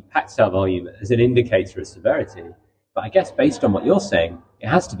the packed cell volume as an indicator of severity. But I guess based on what you're saying, it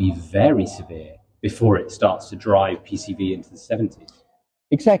has to be very severe before it starts to drive PCV into the 70s.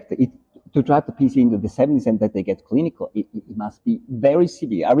 Exactly. To drive the PCV into the 70s and that they get clinical, it must be very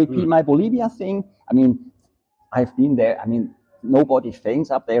severe. I repeat my Bolivia thing. I mean, I've been there. I mean, nobody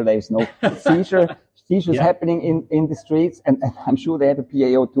faints up there. There is no seizures happening in the streets. And I'm sure they have a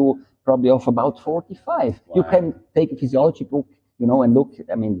PaO2 probably of about 45. Wow. You can take a physiology book, and look.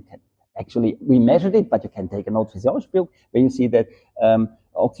 I mean, you can actually, we measured it, but you can take an old physiology book where you see that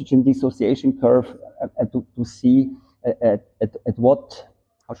oxygen dissociation curve to see at what,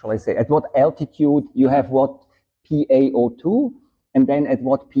 how shall I say, at what altitude you have what PaO2, and then at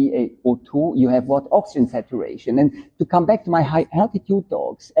what PaO2 you have what oxygen saturation. And to come back to my high altitude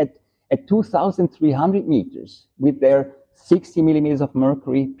dogs, at 2,300 meters with their 60 millimeters of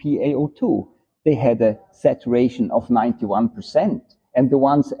mercury PaO2, they had a saturation of 91%. And the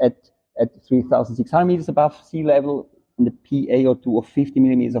ones at 3,600 meters above sea level, and the PaO2 of 50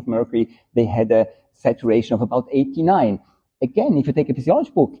 millimeters of mercury, they had a saturation of about 89. Again, if you take a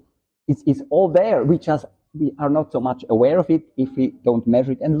physiology book, it's all there. We are not so much aware of it if we don't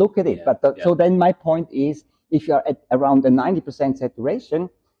measure it and look at it. So then my point is, if you are at around a 90% saturation,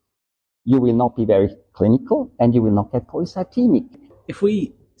 you will not be very clinical and you will not get polycythemic. If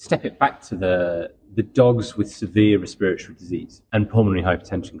we step it back to the dogs with severe respiratory disease and pulmonary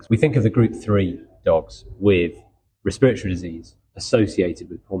hypertension, because we think of the group 3 dogs with respiratory disease associated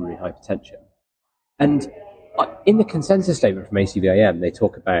with pulmonary hypertension. And in the consensus statement from ECVIM, they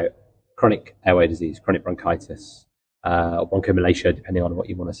talk about chronic airway disease, chronic bronchitis, or bronchomalacia, depending on what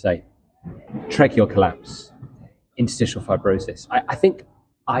you want to say, tracheal collapse, interstitial fibrosis.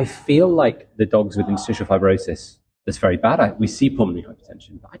 I feel like the dogs with interstitial fibrosis, that's very bad. We see pulmonary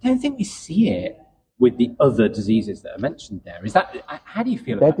hypertension, but I don't think we see it with the other diseases that are mentioned there. Is that, how do you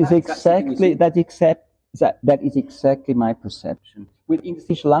feel about that? That is exactly my perception. With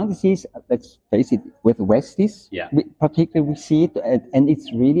interstitial lung disease, let's face it, with Westies, particularly we see it, and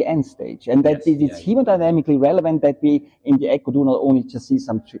it's really end stage. And that it's hemodynamically relevant that we, in the echo, do not only just see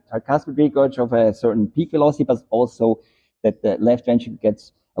some tricuspid regurg of a certain peak velocity, but also that the left ventricle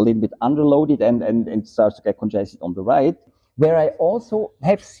gets a little bit underloaded and starts to get congested on the right. Where I also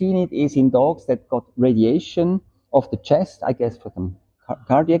have seen it is in dogs that got radiation of the chest, I guess for some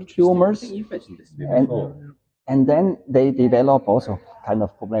cardiac tumors. I think you've mentioned this before. And then they develop also kind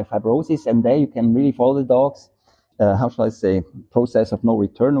of pulmonary fibrosis, and there you can really follow the dogs. How shall I say? Process of no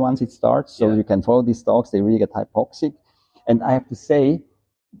return once it starts. So you can follow these dogs; they really get hypoxic. And I have to say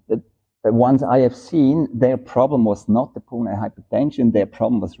that the ones I have seen, their problem was not the pulmonary hypertension, their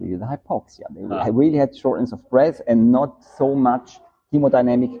problem was really the hypoxia. They really had shortness of breath and not so much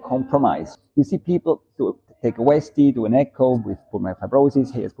hemodynamic compromise. You see people take a Westie, do an echo with pulmonary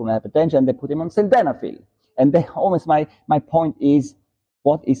fibrosis, here's pulmonary hypertension, and they put him on sildenafil. And they almost, my point is,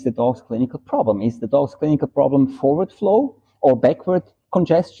 what is the dog's clinical problem? Is the dog's clinical problem forward flow or backward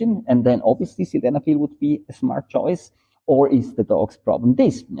congestion? And then obviously sildenafil would be a smart choice. Or is the dog's problem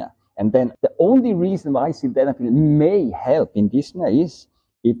dyspnea? And then the only reason why sildenafil may help in dyspnea is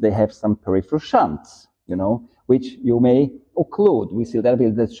if they have some peripheral shunts, which you may occlude with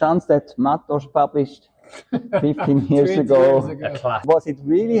sildenafil. The shunts that Matos published 15 years ago. Was it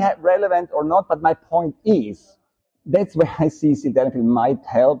really relevant or not? But my point is, that's where I see sildenafil might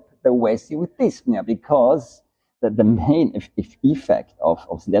help the Westie with dyspnea, because the main effect of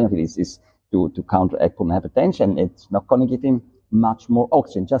sildenafil is to counteract pulmonary hypertension. It's not going to give him much more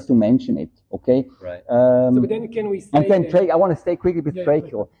oxygen, just to mention it, okay? Right. So but then can we say... And then I want to stay quickly with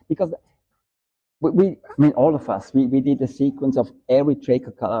tracheal, because all of us, we did a sequence of every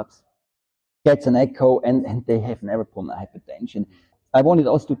tracheal collapse, gets an echo, and they have never pulmonary hypertension. I wanted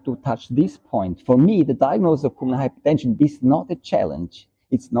also to touch this point. For me, the diagnosis of pulmonary hypertension is not a challenge.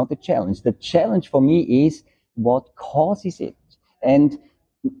 It's not a challenge. The challenge for me is what causes it. And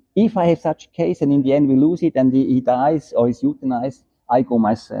if I have such a case and in the end we lose it and he dies or is euthanized, I go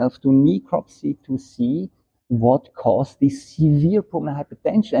myself to necropsy to see what caused this severe pulmonary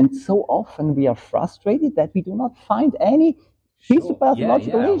hypertension. And so often we are frustrated that we do not find any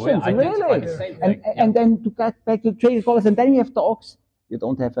histopathological lesions, really. And then to get back to the tracheal collapse, and then you have dogs. You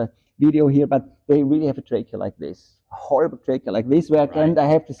don't have a video here, but they really have a trachea like this, a horrible trachea like this, where and I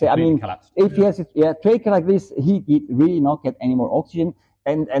have to say, if he has a trachea like this, he did really not get any more oxygen.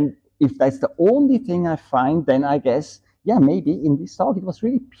 And if that's the only thing I find, then I guess, maybe in this dog it was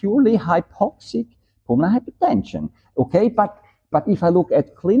really purely hypoxic pulmonary hypertension. Okay, but if I look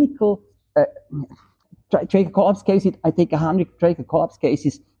at clinical tracheal collapse cases, I take 100 tracheal collapse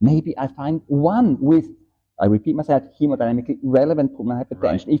cases, maybe I find one with, I repeat myself, hemodynamically relevant pulmonary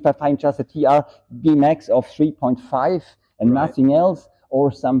hypertension. Right. If I find just a TRV max of 3.5 and nothing else,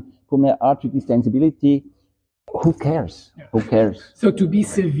 or some pulmonary artery distensibility, who cares? Yeah. Who cares? So to be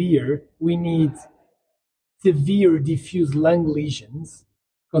severe, we need severe diffuse lung lesions,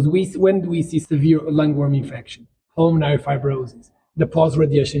 because when do we see severe lungworm infection, pulmonary fibrosis, the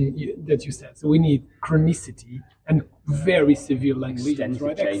post-radiation that you said? So we need chronicity and very severe lung lesions,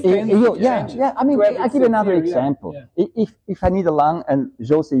 right? I'll give another example. Yeah. If I need a lung, and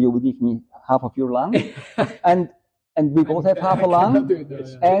Jose, you will give me half of your lung, and we both have half a lung,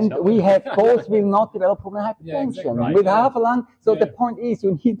 and we have both will not develop pulmonary hypertension with half a lung. So the point is,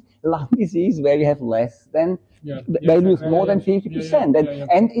 you need lung disease where you have less than, where you lose more than 50%,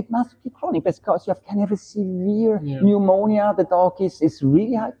 and it must be chronic, because you can have a severe pneumonia. The dog is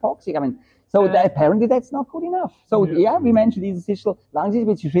really hypoxic. So apparently that's not good enough. So we mentioned interstitial lung disease,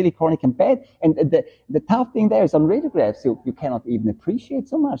 which is really chronic and bad. And the tough thing there is on radiographs, you cannot even appreciate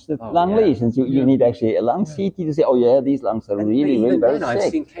so much the lung lesions. You need actually a lung CT to say, these lungs are really very sick. I've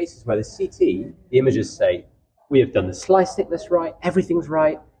seen cases where the CT, the images say, we have done the slice thickness right, everything's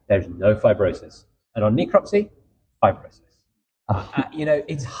right, there's no fibrosis. And on necropsy, fibrosis.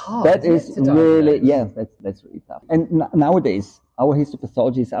 It's hard. That is really, that's really tough. And nowadays, our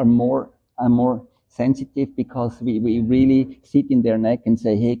histopathologists are more sensitive, because we really sit in their neck and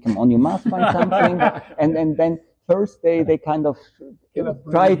say, hey, come on, you must find something. and then first they kind of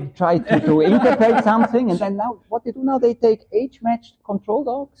try to interpret something, and then now what they do now, they take age-matched control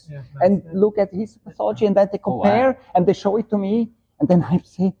dogs and look at histopathology, and then they compare and they show it to me, and then I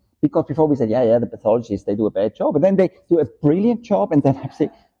say, because before we said, the pathologists, they do a bad job, and then they do a brilliant job, and then I say,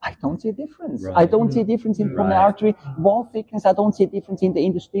 I don't see a difference. Right. I don't see a difference in pulmonary artery wall thickness. I don't see a difference in the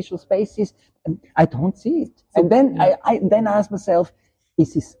interstitial spaces. I don't see it. So, and then I ask myself,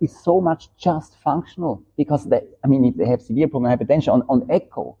 is so much just functional? Because if they have severe pulmonary hypertension on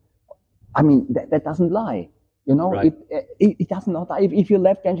echo, that doesn't lie. It does not lie. If your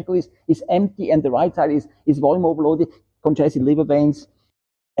left ventricle is empty and the right side is volume overloaded, congested liver veins,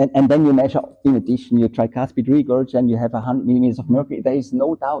 and then you measure, in addition, your tricuspid regurg, and you have 100 millimeters of mercury, there is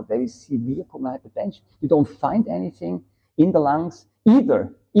no doubt there is severe pulmonary hypertension. You don't find anything in the lungs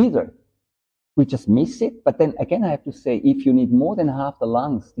either. We just miss it. But then again, I have to say, if you need more than half the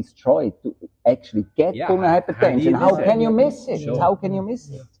lungs destroyed to actually get pulmonary hypertension, how can you miss it? Sure. How can you miss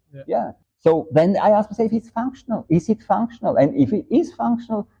it? Yeah. So then I ask myself, if it's functional. Is it functional? And if it is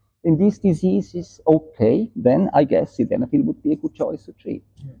functional in these diseases, then I guess sildenafil would be a good choice to treat.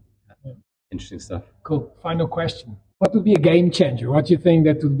 Interesting stuff. Cool. Final question. What would be a game changer? What do you think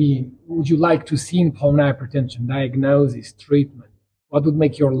would you like to see in pulmonary hypertension, diagnosis, treatment? What would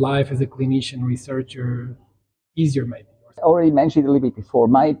make your life as a clinician researcher easier, maybe? I already mentioned it a little bit before.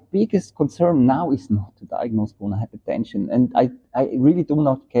 My biggest concern now is not to diagnose pulmonary hypertension. And I really do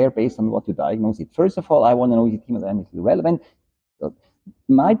not care based on what you diagnose it. First of all, I want to know is it hemodynamically relevant.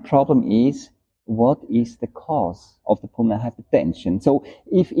 My problem is, what is the cause of the pulmonary hypertension? So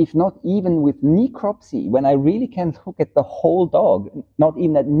if not even with necropsy, when I really can look at the whole dog, not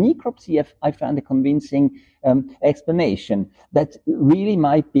even at necropsy, I found a convincing explanation. That's really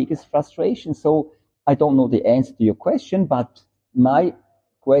my biggest frustration. So I don't know the answer to your question, but my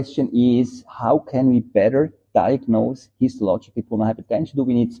question is, how can we better diagnose histologically pulmonary hypertension? Do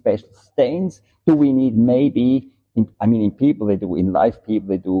we need special stains? Do we need maybe, in people, in live people,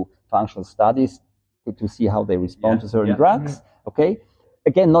 they do functional studies to see how they respond to certain drugs. Okay.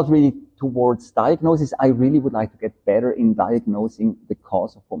 Again, not really towards diagnosis. I really would like to get better in diagnosing the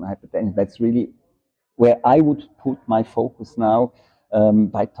cause of pulmonary hypertension. That's really where I would put my focus now,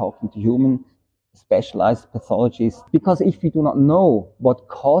 by talking to human specialized pathologists. Because if we do not know what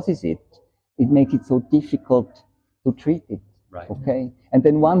causes it, it makes it so difficult to treat it. Right. Okay. And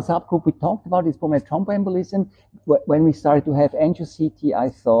then one subgroup we talked about is pulmonary thromboembolism. When we started to have angio-CT, I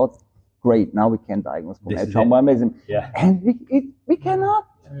thought, great, now we can diagnose pulmonary thromboembolism. Yeah. And we cannot.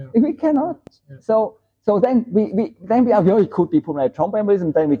 Yeah. We cannot. Yeah. So then we it could be pulmonary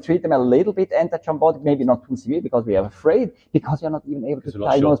thromboembolism. Then we treat them a little bit antithrombotic, maybe not too severe because we are afraid, because we are not even able to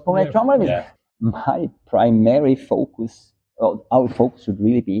diagnose pulmonary thromboembolism. Yeah. My primary focus, our focus should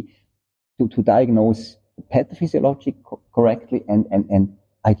really be to diagnose pathophysiology correctly and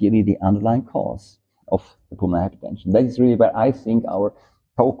ideally the underlying cause of the pulmonary hypertension. That is really where I think our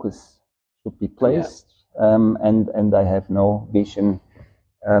focus should be placed, and I have no vision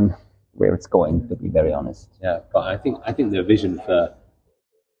where it's going, to be very honest. Yeah, but I think the vision for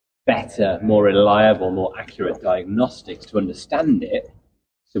better, more reliable, more accurate diagnostics to understand it,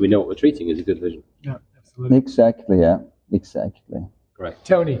 so we know what we're treating, is a good vision. Yeah, absolutely. Exactly. Yeah, exactly. Great.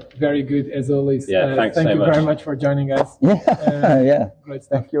 Tony, very good as always. Yeah, thanks thank so you much. very much for joining us. Yeah, great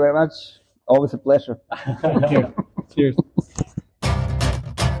stuff. Thank you very much. Always a pleasure. Thank you. Cheers.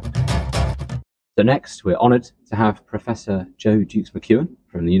 So next, we're honoured to have Professor Joe Dukes McEwan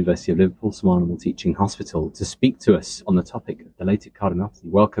from the University of Liverpool Small Animal Teaching Hospital to speak to us on the topic of dilated cardiomyopathy.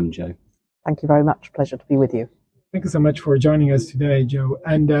 Welcome, Joe. Thank you very much. Pleasure to be with you. Thank you so much for joining us today, Joe.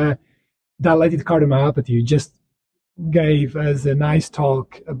 And dilated cardiomyopathy, you just gave us a nice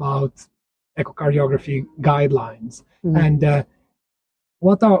talk about echocardiography guidelines. Mm-hmm. And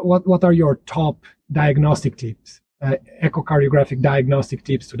what are your top diagnostic tips, echocardiographic diagnostic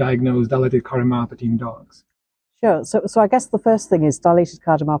tips to diagnose dilated cardiomyopathy in dogs? Sure. So I guess the first thing is dilated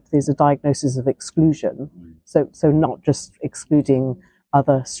cardiomyopathy is a diagnosis of exclusion. So not just excluding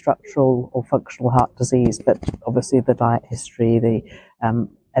other structural or functional heart disease, but obviously the diet history,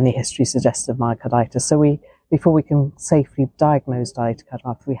 any history suggestive myocarditis. So before we can safely diagnose dilated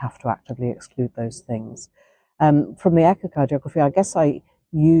cardiomyopathy, we have to actively exclude those things. From the echocardiography, I guess I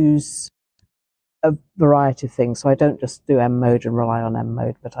use a variety of things. So I don't just do M mode and rely on M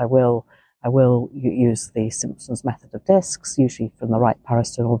mode, but I will use the Simpson's method of discs, usually from the right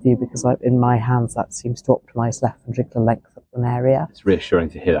parasternal view, because in my hands that seems to optimize left ventricular length of an area. It's reassuring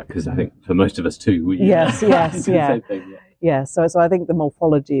to hear that, because I think for most of us too, yes, yeah. So I think the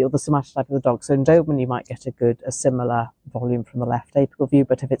morphology or the somatotype of the dog. So in Doberman, you might get a similar volume from the left apical view,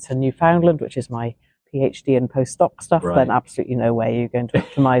 but if it's a Newfoundland, which is my PhD and postdoc stuff, then absolutely no way you're going to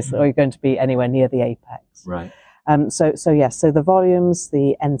optimize or you're going to be anywhere near the apex. Right. So the volumes,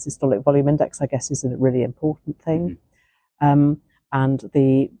 the end systolic volume index, I guess, is a really important thing. Mm-hmm. And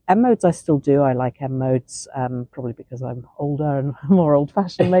the M modes I still do. I like M modes, probably because I'm older and more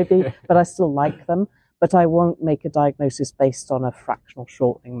old-fashioned maybe, but I still like them. But I won't make a diagnosis based on a fractional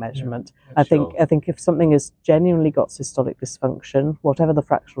shortening measurement. I think if something has genuinely got systolic dysfunction, whatever the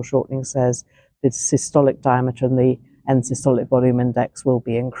fractional shortening says, the systolic diameter and the end systolic volume index will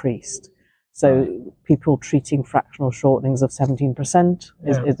be increased. So people treating fractional shortenings of 17%,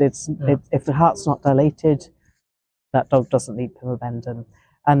 if the heart's not dilated, that dog doesn't need pimobendan.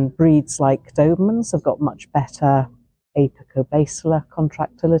 And breeds like Dobermans have got much better apicobasilar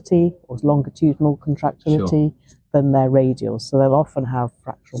contractility or longitudinal contractility than their radials. So they'll often have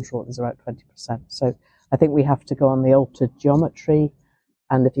fractional shortenings around 20%. So I think we have to go on the altered geometry.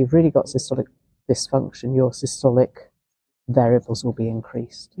 And if you've really got systolic dysfunction, your systolic variables will be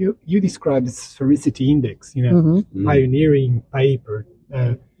increased. You described the sphericity index, pioneering paper,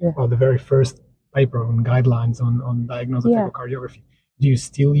 the very first paper on guidelines on diagnosis of echocardiography. Do you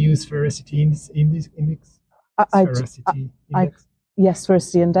still use sphericity index? Sphericity index? Yes,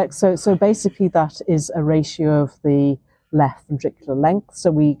 sphericity index. So basically that is a ratio of the left ventricular length.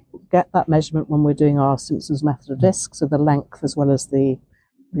 So we get that measurement when we're doing our Simpson's method of disc, so the length as well as the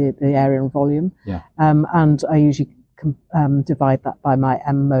area and volume. Yeah. And I usually divide that by my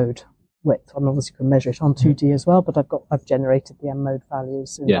M mode width. And obviously you can measure it on 2D as well, but I've generated the M mode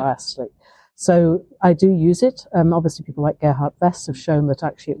values in diastole. So I do use it. Obviously people like Gerhard Vest have shown that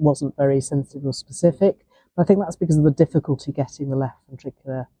actually it wasn't very sensitive or specific. But I think that's because of the difficulty getting the left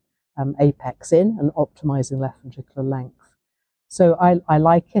ventricular apex in and optimizing left ventricular length. So I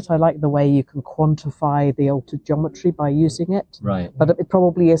like it. I like the way you can quantify the altered geometry by using it. Right. But it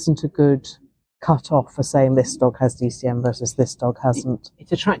probably isn't a good cut-off for saying this dog has DCM versus this dog hasn't.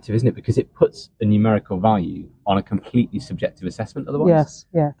 It's attractive, isn't it? Because it puts a numerical value on a completely subjective assessment otherwise. Yes,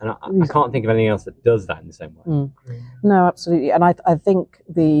 yeah. And I can't think of anything else that does that in the same way. Mm. No, absolutely. And I think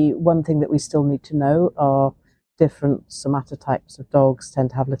the one thing that we still need to know are different somatotypes of dogs tend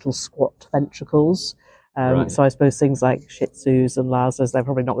to have little squat ventricles. So I suppose things like Shih Tzus and Lhasas, they're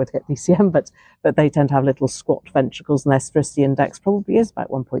probably not going to get DCM, but they tend to have little squat ventricles, and their sphericity index probably is about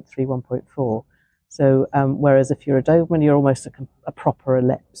 1.3, 1.4. So whereas if you're a Doberman, you're almost a proper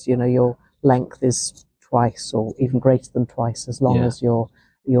ellipse. You know, your length is twice or even greater than twice as long as your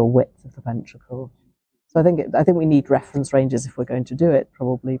width of the ventricle. So I think we need reference ranges if we're going to do it,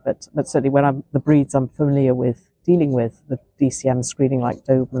 probably. But certainly when the breeds I'm familiar with dealing with, the DCM screening like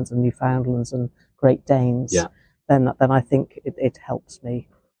Dobermans and Newfoundlands and Great Danes, then I think it helps me.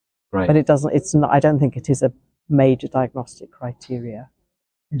 Right. But it doesn't. It's not. I don't think it is a major diagnostic criteria.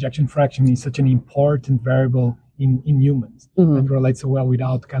 Injection fraction is such an important variable in humans that relates so well with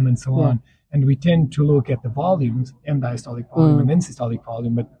outcome and so on. And we tend to look at the volumes and diastolic volume and then systolic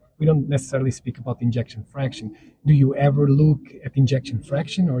volume, but we don't necessarily speak about injection fraction. Do you ever look at injection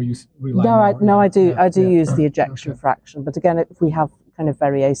fraction, or you rely? I do. I do use the ejection fraction, but again, if we have kind of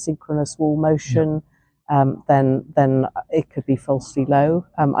very asynchronous wall motion, then it could be falsely low.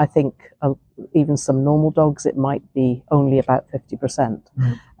 I think even some normal dogs, it might be only about 50%,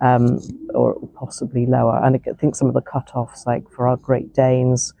 or possibly lower. And I think some of the cutoffs, like for our Great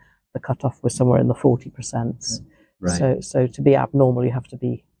Danes, the cutoff was somewhere in the 40%. Right. So to be abnormal, you have to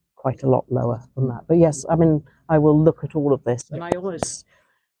be quite a lot lower than that. But yes, I mean, I will look at all of this, and I always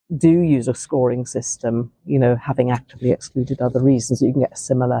do use a scoring system, you know, having actively excluded other reasons, you can get a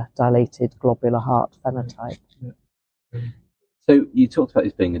similar dilated globular heart phenotype. So you talked about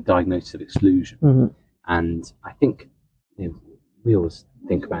this being a diagnosis of exclusion, and I think we always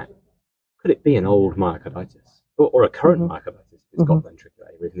think about, could it be an old myocarditis or a current myocarditis if it's got ventricular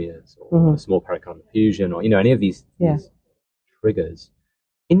arrhythmias or a small pericardial effusion or any of these triggers.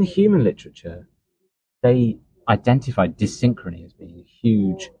 In the human literature, they identified dyssynchrony as being a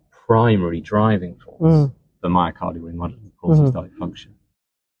huge primary driving force for myocardial remodeling or systolic function.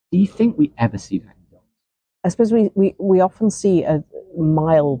 Do you think we ever see that in dogs? I suppose we often see a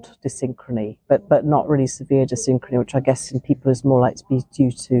mild dysynchrony, but not really severe dysynchrony, which I guess in people is more likely to be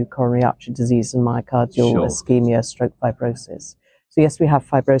due to coronary artery disease and myocardial ischemia, stroke fibrosis. So yes, we have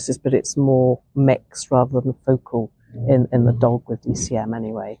fibrosis, but it's more mixed rather than focal in the dog with DCM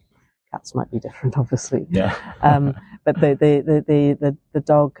anyway. Cats might be different, obviously. Yeah. But the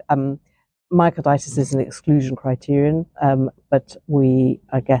dog, myocarditis is an exclusion criterion, but we,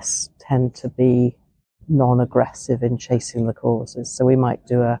 I guess, tend to be non-aggressive in chasing the causes. So we might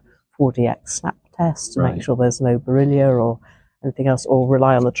do a 4DX snap test to make sure there's no Borrelia or anything else, or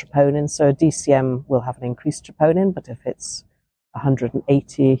rely on the troponin. So a DCM will have an increased troponin, but if it's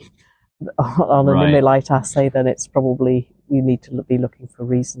 180 on an immunolite assay, then it's probably, you need to be looking for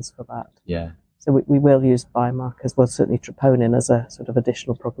reasons for that. Yeah. So we will use biomarkers, well, certainly troponin as a sort of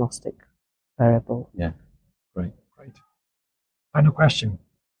additional prognostic variable. Yeah, great. Final question.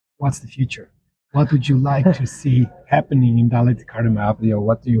 What's the future? What would you like to see happening in dilated cardiomyopathy, or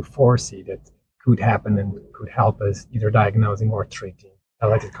what do you foresee that could happen and could help us either diagnosing or treating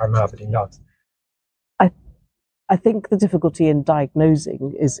dilated cardiomyopathy in dogs? I think the difficulty in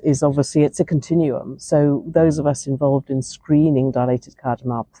diagnosing is obviously it's a continuum. So those of us involved in screening dilated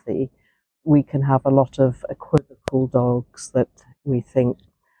cardiomyopathy, we can have a lot of equivocal dogs that we think,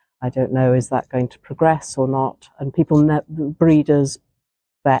 I don't know, is that going to progress or not? And people, breeders,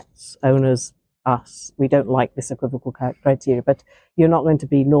 vets, owners, us, we don't like this equivocal criteria, but you're not going to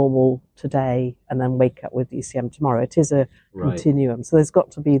be normal today and then wake up with DCM tomorrow. It is a continuum. So there's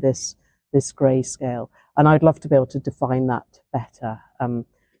got to be this grey scale. And I'd love to be able to define that better.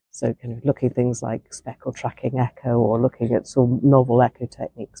 So kind of looking at things like speckle tracking echo or looking at some novel echo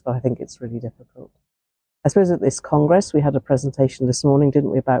techniques, but I think it's really difficult. I suppose at this Congress, we had a presentation this morning,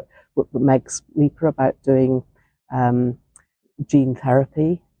 didn't we, about Meg's Leaper, about doing gene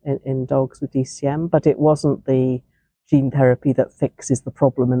therapy in dogs with DCM, but it wasn't the gene therapy that fixes the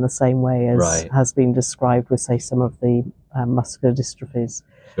problem in the same way as has been described with, say, some of the muscular dystrophies.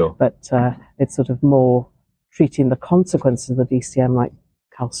 Sure. But it's sort of more treating the consequences of the DCM, like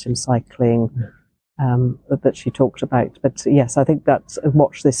calcium cycling, that she talked about. But yes, I think that's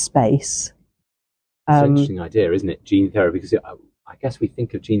watch this space. It's an interesting idea, isn't it? Gene therapy, because I guess we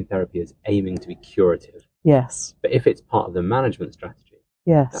think of gene therapy as aiming to be curative. Yes. But if it's part of the management strategy,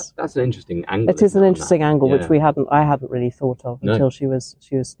 yes, that's an interesting angle. It is an interesting angle, which I hadn't really thought of No. until she was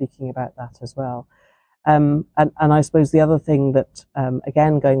speaking about that as well. And I suppose the other thing that,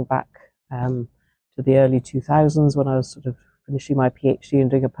 again, going back to the early 2000s when I was sort of finishing my PhD and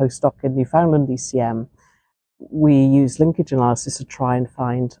doing a postdoc in Newfoundland DCM, we used linkage analysis to try and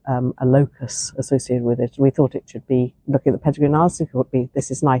find a locus associated with it. We thought it should be, looking at the pedigree analysis, it would be,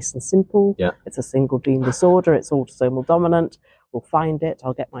 this is nice and simple. Yeah. It's a single gene disorder. It's autosomal dominant. We'll find it.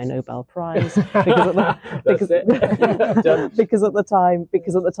 I'll get my Nobel Prize. Because at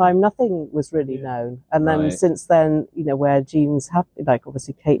the time, nothing was really known. And then since then, where genes have, like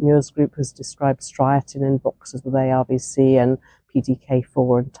obviously Kate Muir's group has described striatin in boxes with ARVC and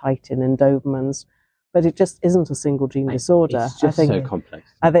PTK4 and titin in Dobermans. But it just isn't a single gene disorder. It's just so complex.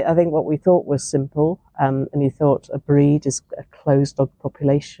 I think what we thought was simple, and you thought a breed is a closed dog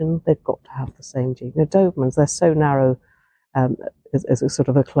population. They've got to have the same gene. Dobermans, they're so narrow as a sort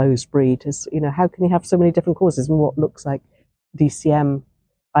of a closed breed. How can you have so many different causes and what looks like DCM,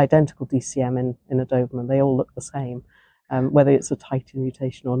 identical DCM in a Doberman? They all look the same, whether it's a titin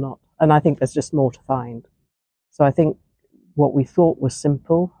mutation or not. And I think there's just more to find. So I think what we thought was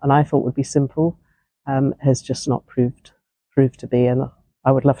simple, and I thought would be simple, has just not proved to be, and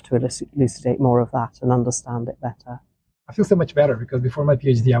I would love to elucidate more of that and understand it better. I feel so much better because before my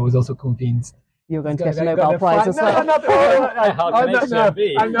PhD I was also convinced you're going to get a Nobel Prize as well. I'm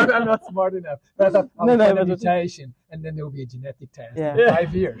not smart enough. But I'll find a mutation, and then there will be a genetic test in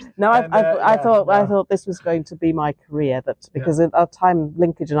 5 years. No, I thought this was going to be my career, because at that time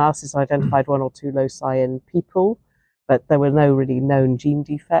linkage analysis identified 1 or 2 loci in people, but there were no really known gene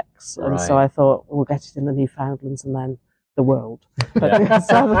defects, and so I thought we'll get it in the Newfoundlands and then the world. But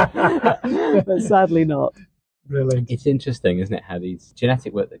sadly not. Brilliant. It's interesting, isn't it, how these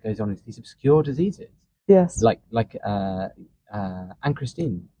genetic work that goes on into these obscure diseases. Yes. Like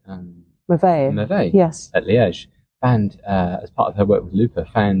Anne-Christine Merveille. Yes. At Liège found, as part of her work with Lupa,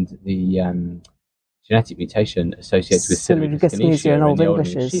 found the genetic mutation associated with ciliary dyskinesia in Old English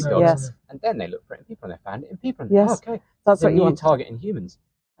Englishes. sheepdogs. Yes. And then they looked for it in people and they found it in people. And yes. Okay. That's what you want. Target in humans.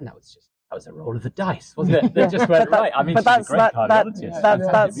 And that was a roll of the dice, wasn't it? They just went right. I mean, she's a great cardiologist.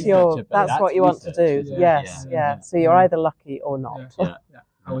 That's what you want to do. Yes. So you're either lucky or not. Yeah.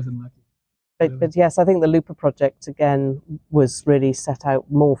 I wasn't lucky. But yes, I think the Lupa project again was really set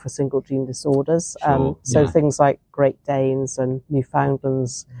out more for single gene disorders. So things like Great Danes and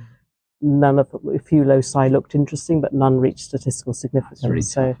Newfoundlands, a few loci looked interesting, but none reached statistical significance. Really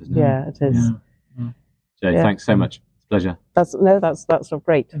so tough, isn't it? Yeah, it is. Jay, thanks so much. Pleasure. That's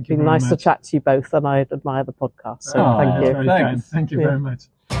great. It's been nice to chat to you both, and I admire the podcast. So thank you. Thank you very much.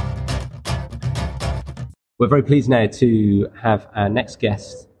 We're very pleased now to have our next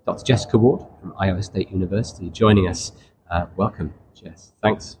guest, Dr. Jessica Ward from Iowa State University, joining us. Welcome, Jess.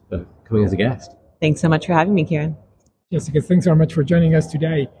 Thanks for coming as a guest. Thanks so much for having me, Kieran. Jessica, thanks very much for joining us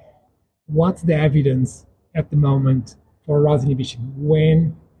today. What's the evidence at the moment for RAAS inhibition?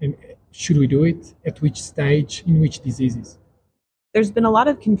 When and should we do it? At which stage? In which diseases? There's been a lot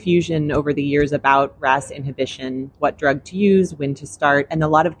of confusion over the years about RAAS inhibition, what drug to use, when to start, and a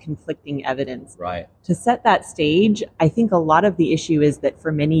lot of conflicting evidence. Right. To set that stage, I think a lot of the issue is that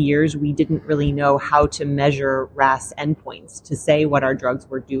for many years we didn't really know how to measure RAAS endpoints to say what our drugs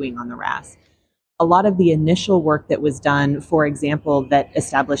were doing on the RAAS. A lot of the initial work that was done, for example, that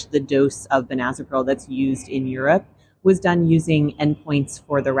established the dose of benazepril that's used in Europe, was done using endpoints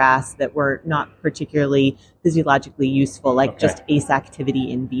for the RAAS that were not particularly physiologically useful, like just ACE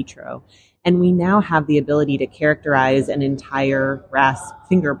activity in vitro. And we now have the ability to characterize an entire RAAS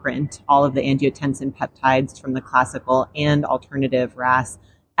fingerprint, all of the angiotensin peptides from the classical and alternative RAAS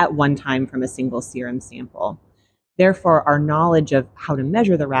at one time from a single serum sample. Therefore, our knowledge of how to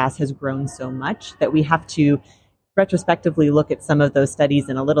measure the RAAS has grown so much that we have to retrospectively look at some of those studies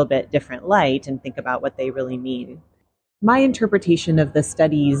in a little bit different light and think about what they really mean. My interpretation of the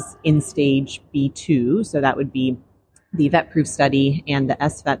studies in stage B2, so that would be the VetProof study and the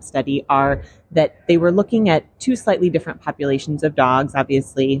SVET study, are that they were looking at 2 slightly different populations of dogs.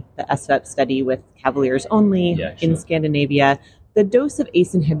 Obviously, the SVET study with Cavaliers only in Scandinavia. The dose of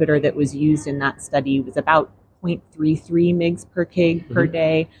ACE inhibitor that was used in that study was about 0.33 mg per kg per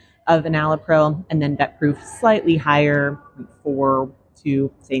day of enalapril, and then vet-proof slightly higher, 4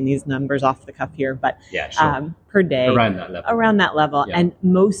 to, saying these numbers off the cuff here, but per day. Around that level. Yeah. And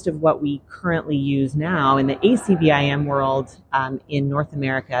most of what we currently use now in the ACVIM world in North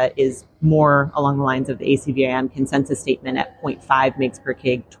America is more along the lines of the ACVIM consensus statement at 0.5 mg per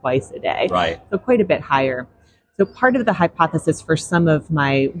kg twice a day. Right. So quite a bit higher. So part of the hypothesis for some of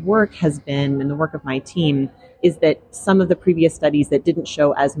my work has been, and the work of my team, is that some of the previous studies that didn't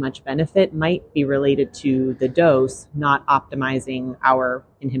show as much benefit might be related to the dose, not optimizing our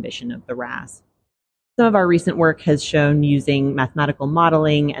inhibition of the RAAS. Some of our recent work has shown, using mathematical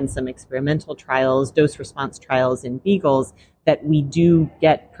modeling and some experimental trials, dose response trials in beagles, that we do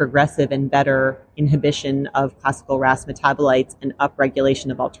get progressive and better inhibition of classical RAS metabolites and upregulation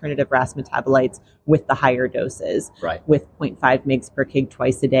of alternative RAS metabolites with the higher doses, with 0.5 mg per kg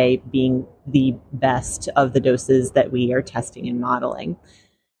twice a day being the best of the doses that we are testing and modeling.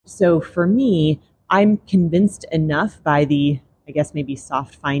 So for me, I'm convinced enough by the, I guess, maybe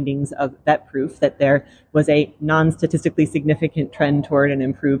soft findings of vet proof that there was a non-statistically significant trend toward an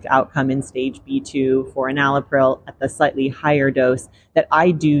improved outcome in stage B2 for enalapril at the slightly higher dose, that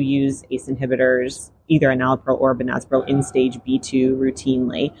I do use ACE inhibitors, either enalapril or benazepril, in stage B2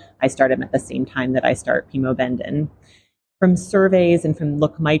 routinely. I start them at the same time that I start pimobendan. From surveys and from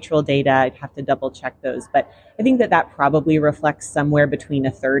LOOK-Mitral data, I'd have to double check those, but I think that probably reflects somewhere between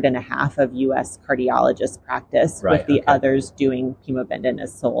 1/3 and 1/2 of U.S. cardiologists' practice, with the others doing pimobendan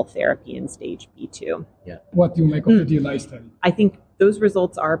as sole therapy in stage B2. Yeah. What do you make of the delay study? I think those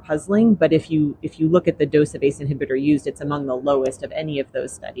results are puzzling, but if you look at the dose of ACE inhibitor used, it's among the lowest of any of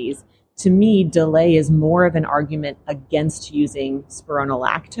those studies. To me, delay is more of an argument against using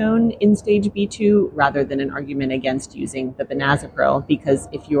spironolactone in stage B2 rather than an argument against using the benazepril, because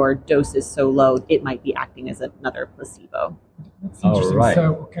if your dose is so low, it might be acting as another placebo. That's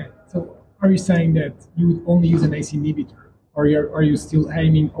interesting. So are you saying that you would only use an ACE inhibitor, or are you still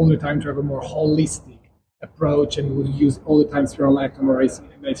aiming all the time to have a more holistic approach and would use all the time spironolactone or ACE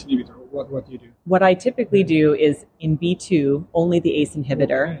inhibitor? What do you do? What I typically do is in B2, only the ACE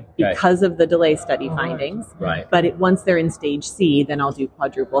inhibitor because of the delay study findings. But once they're in stage C, then I'll do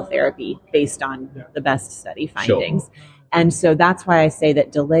quadruple therapy based on the best study findings. And so that's why I say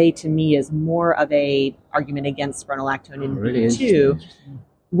that delay to me is more of a argument against spironolactone in B2.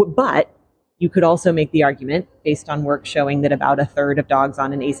 But you could also make the argument, based on work showing that about 1/3 of dogs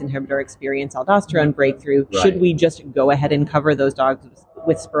on an ACE inhibitor experience aldosterone breakthrough, should we just go ahead and cover those dogs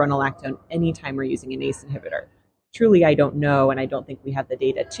with spironolactone anytime we're using an ACE inhibitor? Truly, I don't know, and I don't think we have the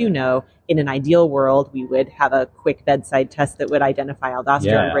data to know. In an ideal world, we would have a quick bedside test that would identify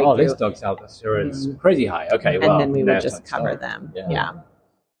aldosterone breakthrough. Oh, this dog's aldosterone is crazy high. Okay, and then we would just cover them.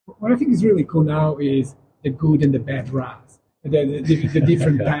 What I think is really cool now is the good and the bad RAAS, the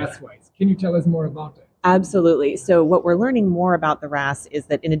different pathways. Can you tell us more about that? Absolutely. So what we're learning more about the RAAS is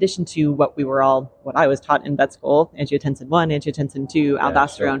that in addition to what I was taught in vet school, angiotensin 1, angiotensin 2,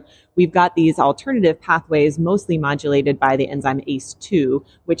 aldosterone, we've got these alternative pathways mostly modulated by the enzyme ACE2,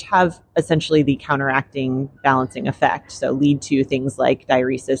 which have essentially the counteracting balancing effect. So lead to things like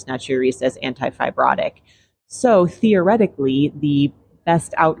diuresis, natriuresis, antifibrotic. So theoretically, the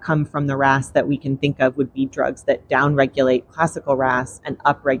best outcome from the RAAS that we can think of would be drugs that downregulate classical RAAS and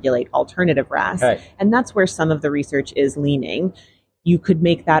upregulate alternative RAAS. And that's where some of the research is leaning. You could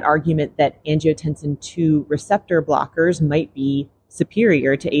make that argument that angiotensin 2 receptor blockers might be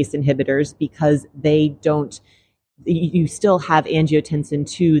superior to ACE inhibitors because you still have angiotensin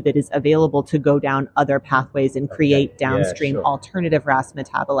 2 that is available to go down other pathways and create downstream alternative RAS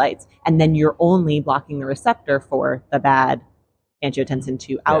metabolites. And then you're only blocking the receptor for the bad angiotensin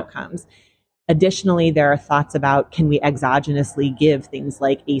 2 outcomes. Additionally, there are thoughts about, can we exogenously give things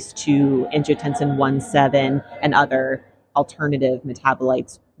like ACE2, angiotensin 1,7, and other alternative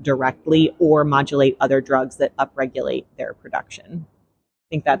metabolites directly, or modulate other drugs that upregulate their production? I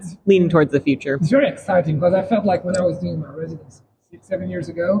think that's leaning towards the future. It's very exciting because I felt like when I was doing my residency 6-7 years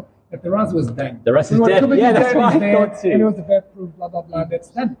ago, that the RAAS was done. The rest is dead. That's what I thought too. And it was the vet proof, blah, blah, blah, that's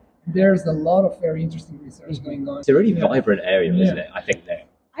done. There's a lot of very interesting research going on. It's a really vibrant area, isn't it? I think there.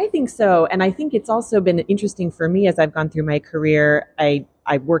 I think so. And I think it's also been interesting for me as I've gone through my career. I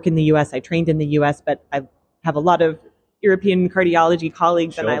work in the US, I trained in the US, but I have a lot of European cardiology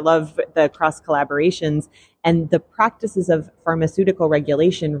colleagues, and I love the cross collaborations. And the practices of pharmaceutical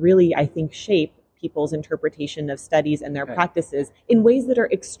regulation really, I think, shape people's interpretation of studies and their practices in ways that are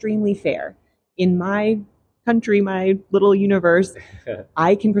extremely fair. In my country, my little universe,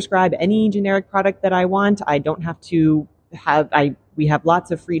 I can prescribe any generic product that I want. I don't have to we have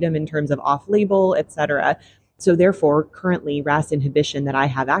lots of freedom in terms of off-label, et cetera. So therefore, currently RAS inhibition that I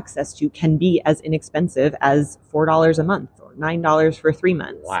have access to can be as inexpensive as $4 a month or $9 for 3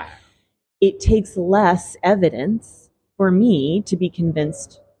 months. Wow. It takes less evidence for me to be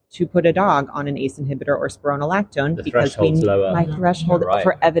convinced to put a dog on an ACE inhibitor or spironolactone because my threshold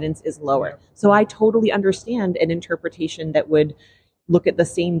for evidence is lower. So I totally understand an interpretation that would look at the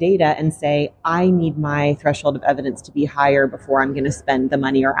same data and say, I need my threshold of evidence to be higher before I'm going to spend the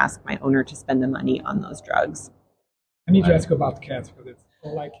money or ask my owner to spend the money on those drugs. I need to ask about cats because it's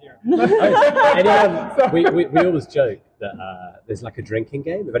all like here. We always joke that there's like a drinking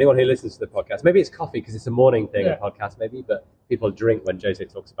game. If anyone who listens to the podcast, maybe it's coffee because it's a morning thing, a podcast maybe, but people drink when Jose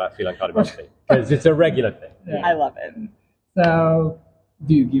talks about feline cardiomyopathy because it's a regular thing. Yeah. I love it. So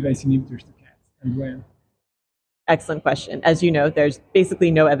do you give ACE inhibitors to cats and when? Excellent question. As you know, there's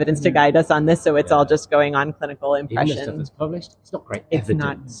basically no evidence to guide us on this, so it's all just going on clinical impression. Even the stuff that's published, it's not great evidence.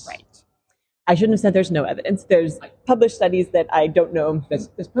 It's not right. I shouldn't have said there's no evidence. There's published studies that I don't know. There's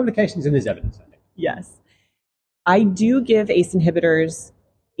publications and there's evidence, I think. Yes. I do give ACE inhibitors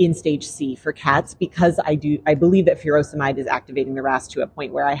in stage C for cats because I believe that furosemide is activating the RAS to a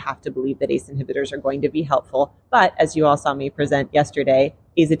point where I have to believe that ACE inhibitors are going to be helpful. But as you all saw me present yesterday,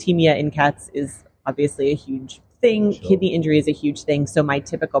 azotemia in cats is obviously a huge thing. Sure. Kidney injury is a huge thing. So my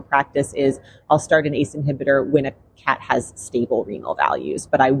typical practice is I'll start an ACE inhibitor when a cat has stable renal values,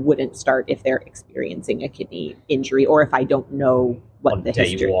 but I wouldn't start if they're experiencing a kidney injury or if I don't know what the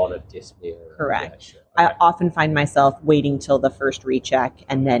history. Day one of dyspnea. Correct. Yeah, sure. Okay. I often find myself waiting till the first recheck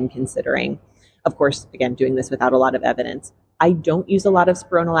and then considering, of course, again, doing this without a lot of evidence. I don't use a lot of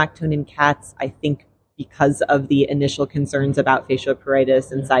spironolactone in cats, I think because of the initial concerns about facial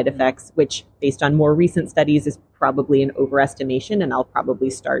pruritus and side effects, which based on more recent studies is probably an overestimation, and I'll probably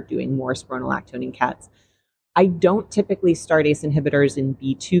start doing more spironolactone in cats. I don't typically start ACE inhibitors in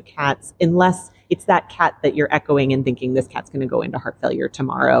B2 cats unless it's that cat that you're echoing and thinking this cat's going to go into heart failure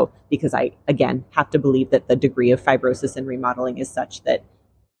tomorrow, because I, again, have to believe that the degree of fibrosis and remodeling is such that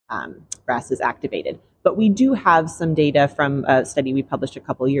RAS is activated. But we do have some data from a study we published a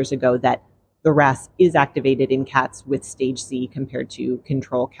couple of years ago that the RAS is activated in cats with stage C compared to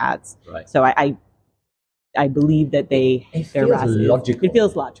control cats. Right. So I believe that their RAS logical. It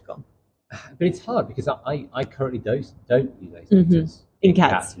feels logical. But it's hard because I currently don't use ACE inhibitors in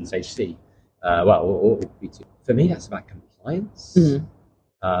cats in stage C. Or B2. For me, that's about compliance.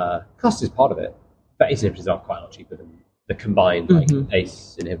 Cost is part of it, but ACE inhibitors are quite a lot cheaper than the combined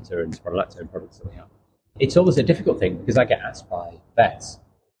ACE inhibitor and spironolactone products that we have. It's always a difficult thing because I get asked by vets,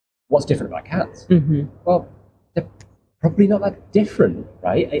 what's different about cats? Well, they're probably not that different,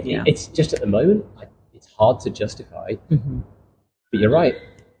 right? It's just at the moment, it's hard to justify. But you're right,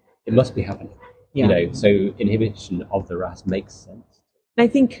 it must be happening. You know, so inhibition of the RAS makes sense. I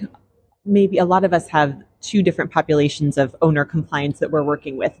think maybe a lot of us have two different populations of owner compliance that we're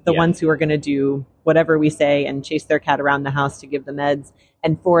working with. The ones who are going to do whatever we say and chase their cat around the house to give the meds.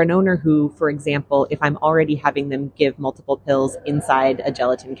 And for an owner who, for example, if I'm already having them give multiple pills inside a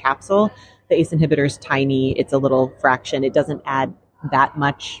gelatin capsule, the ACE inhibitor is tiny. It's a little fraction. It doesn't add that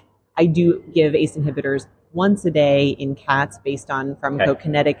much. I do give ACE inhibitors once a day in cats based on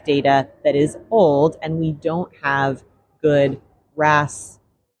pharmacokinetic data that is old, and we don't have good RAS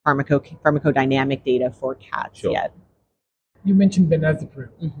pharmacodynamic data for cats yet. You mentioned benazepril.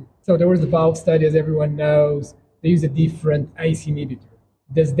 So there was the valve study, as everyone knows. They use a different ACE inhibitor.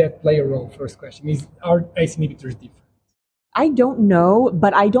 Does that play a role? First question. Are ACE inhibitors different? I don't know,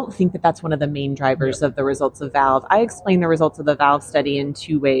 but I don't think that that's one of the main drivers of the results of VALVE. I explained the results of the VALVE study in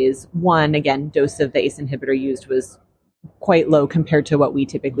two ways. One, again, dose of the ACE inhibitor used was quite low compared to what we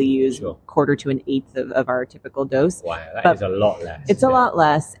typically use, quarter to an eighth of our typical dose. Wow, that is a lot less. It's a lot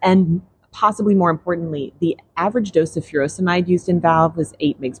less. And possibly more importantly, the average dose of furosemide used in VALVE was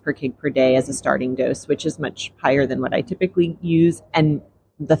 8 mg per kg per day as a starting dose, which is much higher than what I typically use. And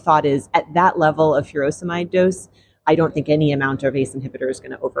the thought is, at that level of furosemide dose, I don't think any amount of ACE inhibitor is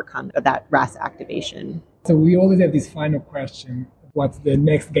going to overcome that RAS activation. So we always have this final question, what's the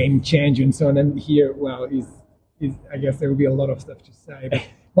next game changer and so on. And here, I guess there will be a lot of stuff to say. But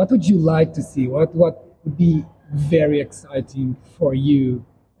what would you like to see? What would be very exciting for you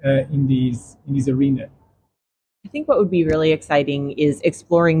in this arena? I think what would be really exciting is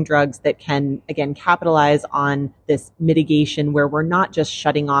exploring drugs that can, again, capitalize on this mitigation where we're not just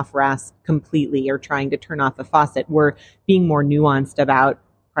shutting off RAS completely or trying to turn off a faucet. We're being more nuanced about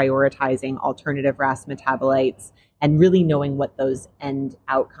prioritizing alternative RAS metabolites and really knowing what those end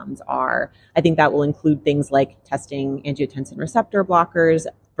outcomes are. I think that will include things like testing angiotensin receptor blockers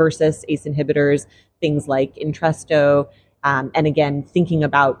versus ACE inhibitors, things like Entresto, And again, thinking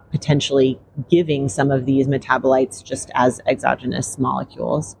about potentially giving some of these metabolites just as exogenous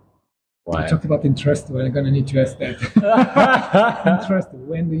molecules. Wow. You talked about Entresto, and I'm going to need to ask that. Entresto,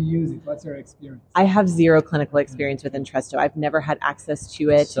 when do you use it? What's your experience? I have zero clinical experience with Entresto. I've never had access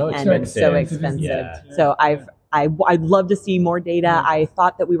to it, and it's so expensive. Yeah. So I'd love to see more data. I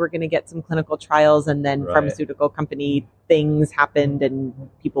thought that we were going to get some clinical trials, and then pharmaceutical company things happened, and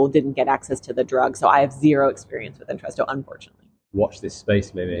people didn't get access to the drug. So I have zero experience with Entresto, unfortunately. Watch this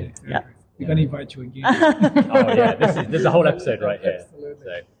space, maybe. Yeah. We're going to invite you again. Oh yeah, this is a whole episode right here. Absolutely.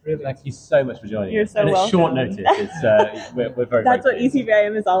 So, really, thank you so much for joining. You're us. so and welcome. It's short notice. It's we're very. That's what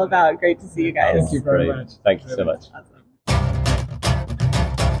ECVIM is all about. Great to see you guys. Thank you very much. Thank you so much.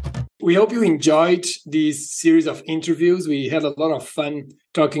 We hope you enjoyed this series of interviews. We had a lot of fun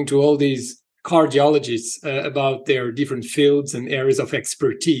talking to all these cardiologists about their different fields and areas of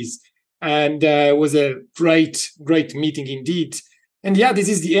expertise. And it was a great meeting indeed. And yeah, this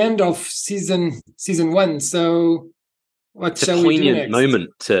is the end of season 1. So what shall we do next? It's a poignant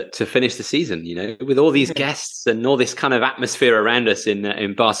moment to finish the season, with all these guests and all this kind of atmosphere around us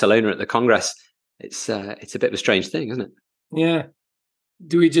in Barcelona at the Congress. It's a bit of a strange thing, isn't it? Yeah.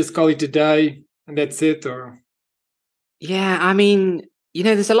 Do we just call it a day and that's it, or? Yeah, I mean,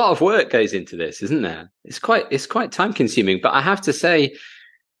 there's a lot of work goes into this, isn't there? It's quite time consuming, but I have to say,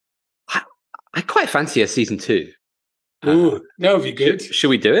 I quite fancy a season 2. Ooh, that would be good. Should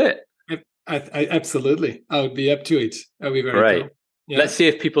we do it? I absolutely. I would be up to it. I'll be very right. cool. Yeah. Let's see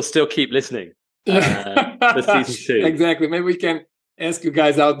if people still keep listening for season 2. Exactly. Maybe we can ask you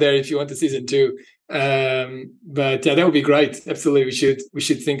guys out there if you want a season 2. But yeah, that would be great. Absolutely, we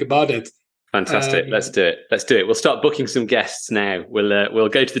should think about it. Fantastic. Let's do it. We'll start booking some guests now. We'll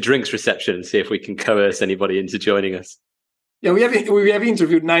go to the drinks reception and see if we can coerce anybody into joining us. Yeah, we have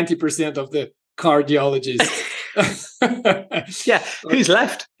interviewed 90% of the cardiologists. Yeah, who's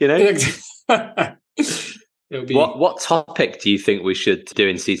left? What topic do you think we should do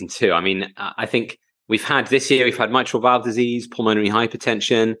in season 2? I mean, I think we've had mitral valve disease, pulmonary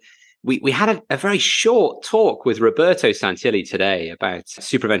hypertension. We had a very short talk with Roberto Santilli today about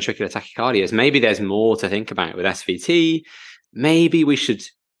supraventricular tachycardias. Maybe there's more to think about with SVT. Maybe we should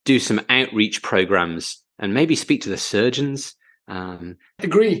do some outreach programs and maybe speak to the surgeons.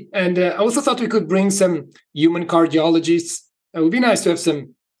 Agree. And I also thought we could bring some human cardiologists. It would be nice to have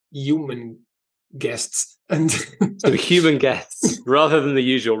some human guests. And some human guests rather than the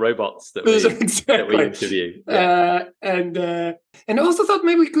usual robots that we interview. Yeah. And I also thought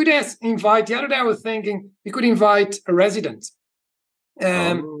maybe we could invite, the other day I was thinking, we could invite a resident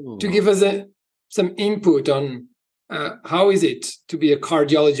to give us some input on how is it to be a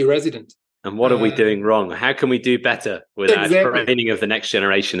cardiology resident. And what are we doing wrong? How can we do better with our training of the next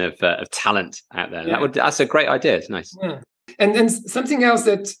generation of talent out there? Yeah. That's a great idea. It's nice. Yeah. And something else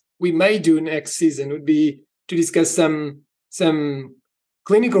that we may do next season would be to discuss some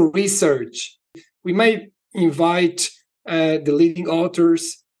clinical research. We may invite the leading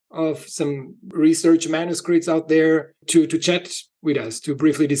authors of some research manuscripts out there to chat with us, to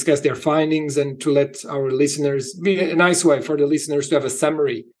briefly discuss their findings and to let our listeners, be a nice way for the listeners to have a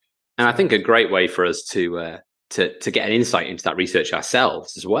summary. And I think a great way for us to get an insight into that research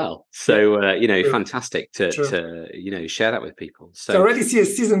ourselves as well. So, fantastic to share that with people. So I already see a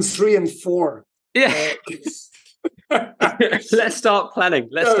season 3 and 4. Yeah. Let's start planning.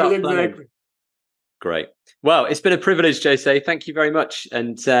 Planning. Great. Well, it's been a privilege, Jose. Thank you very much.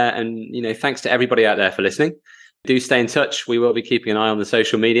 And thanks to everybody out there for listening. Do stay in touch. We will be keeping an eye on the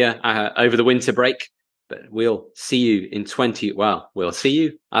social media over the winter break. But we'll see you we'll see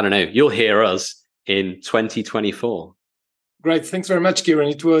you. I don't know. You'll hear us in 2024. Great. Thanks very much, Kieran.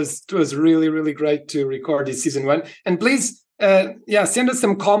 It was really, really great to record this season 1. And please, send us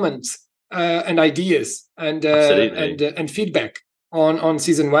some comments and ideas and feedback on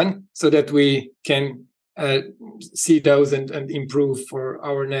season 1 so that we can see those and improve for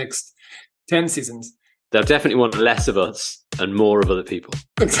our next 10 seasons. They'll definitely want less of us and more of other people.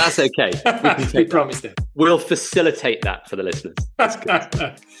 That's okay. We promise that. We'll facilitate that for the listeners. That's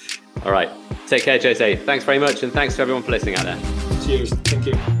good. All right. Take care, Jose. Thanks very much. And thanks to everyone for listening out there. Cheers. Thank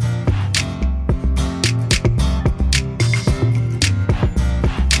you.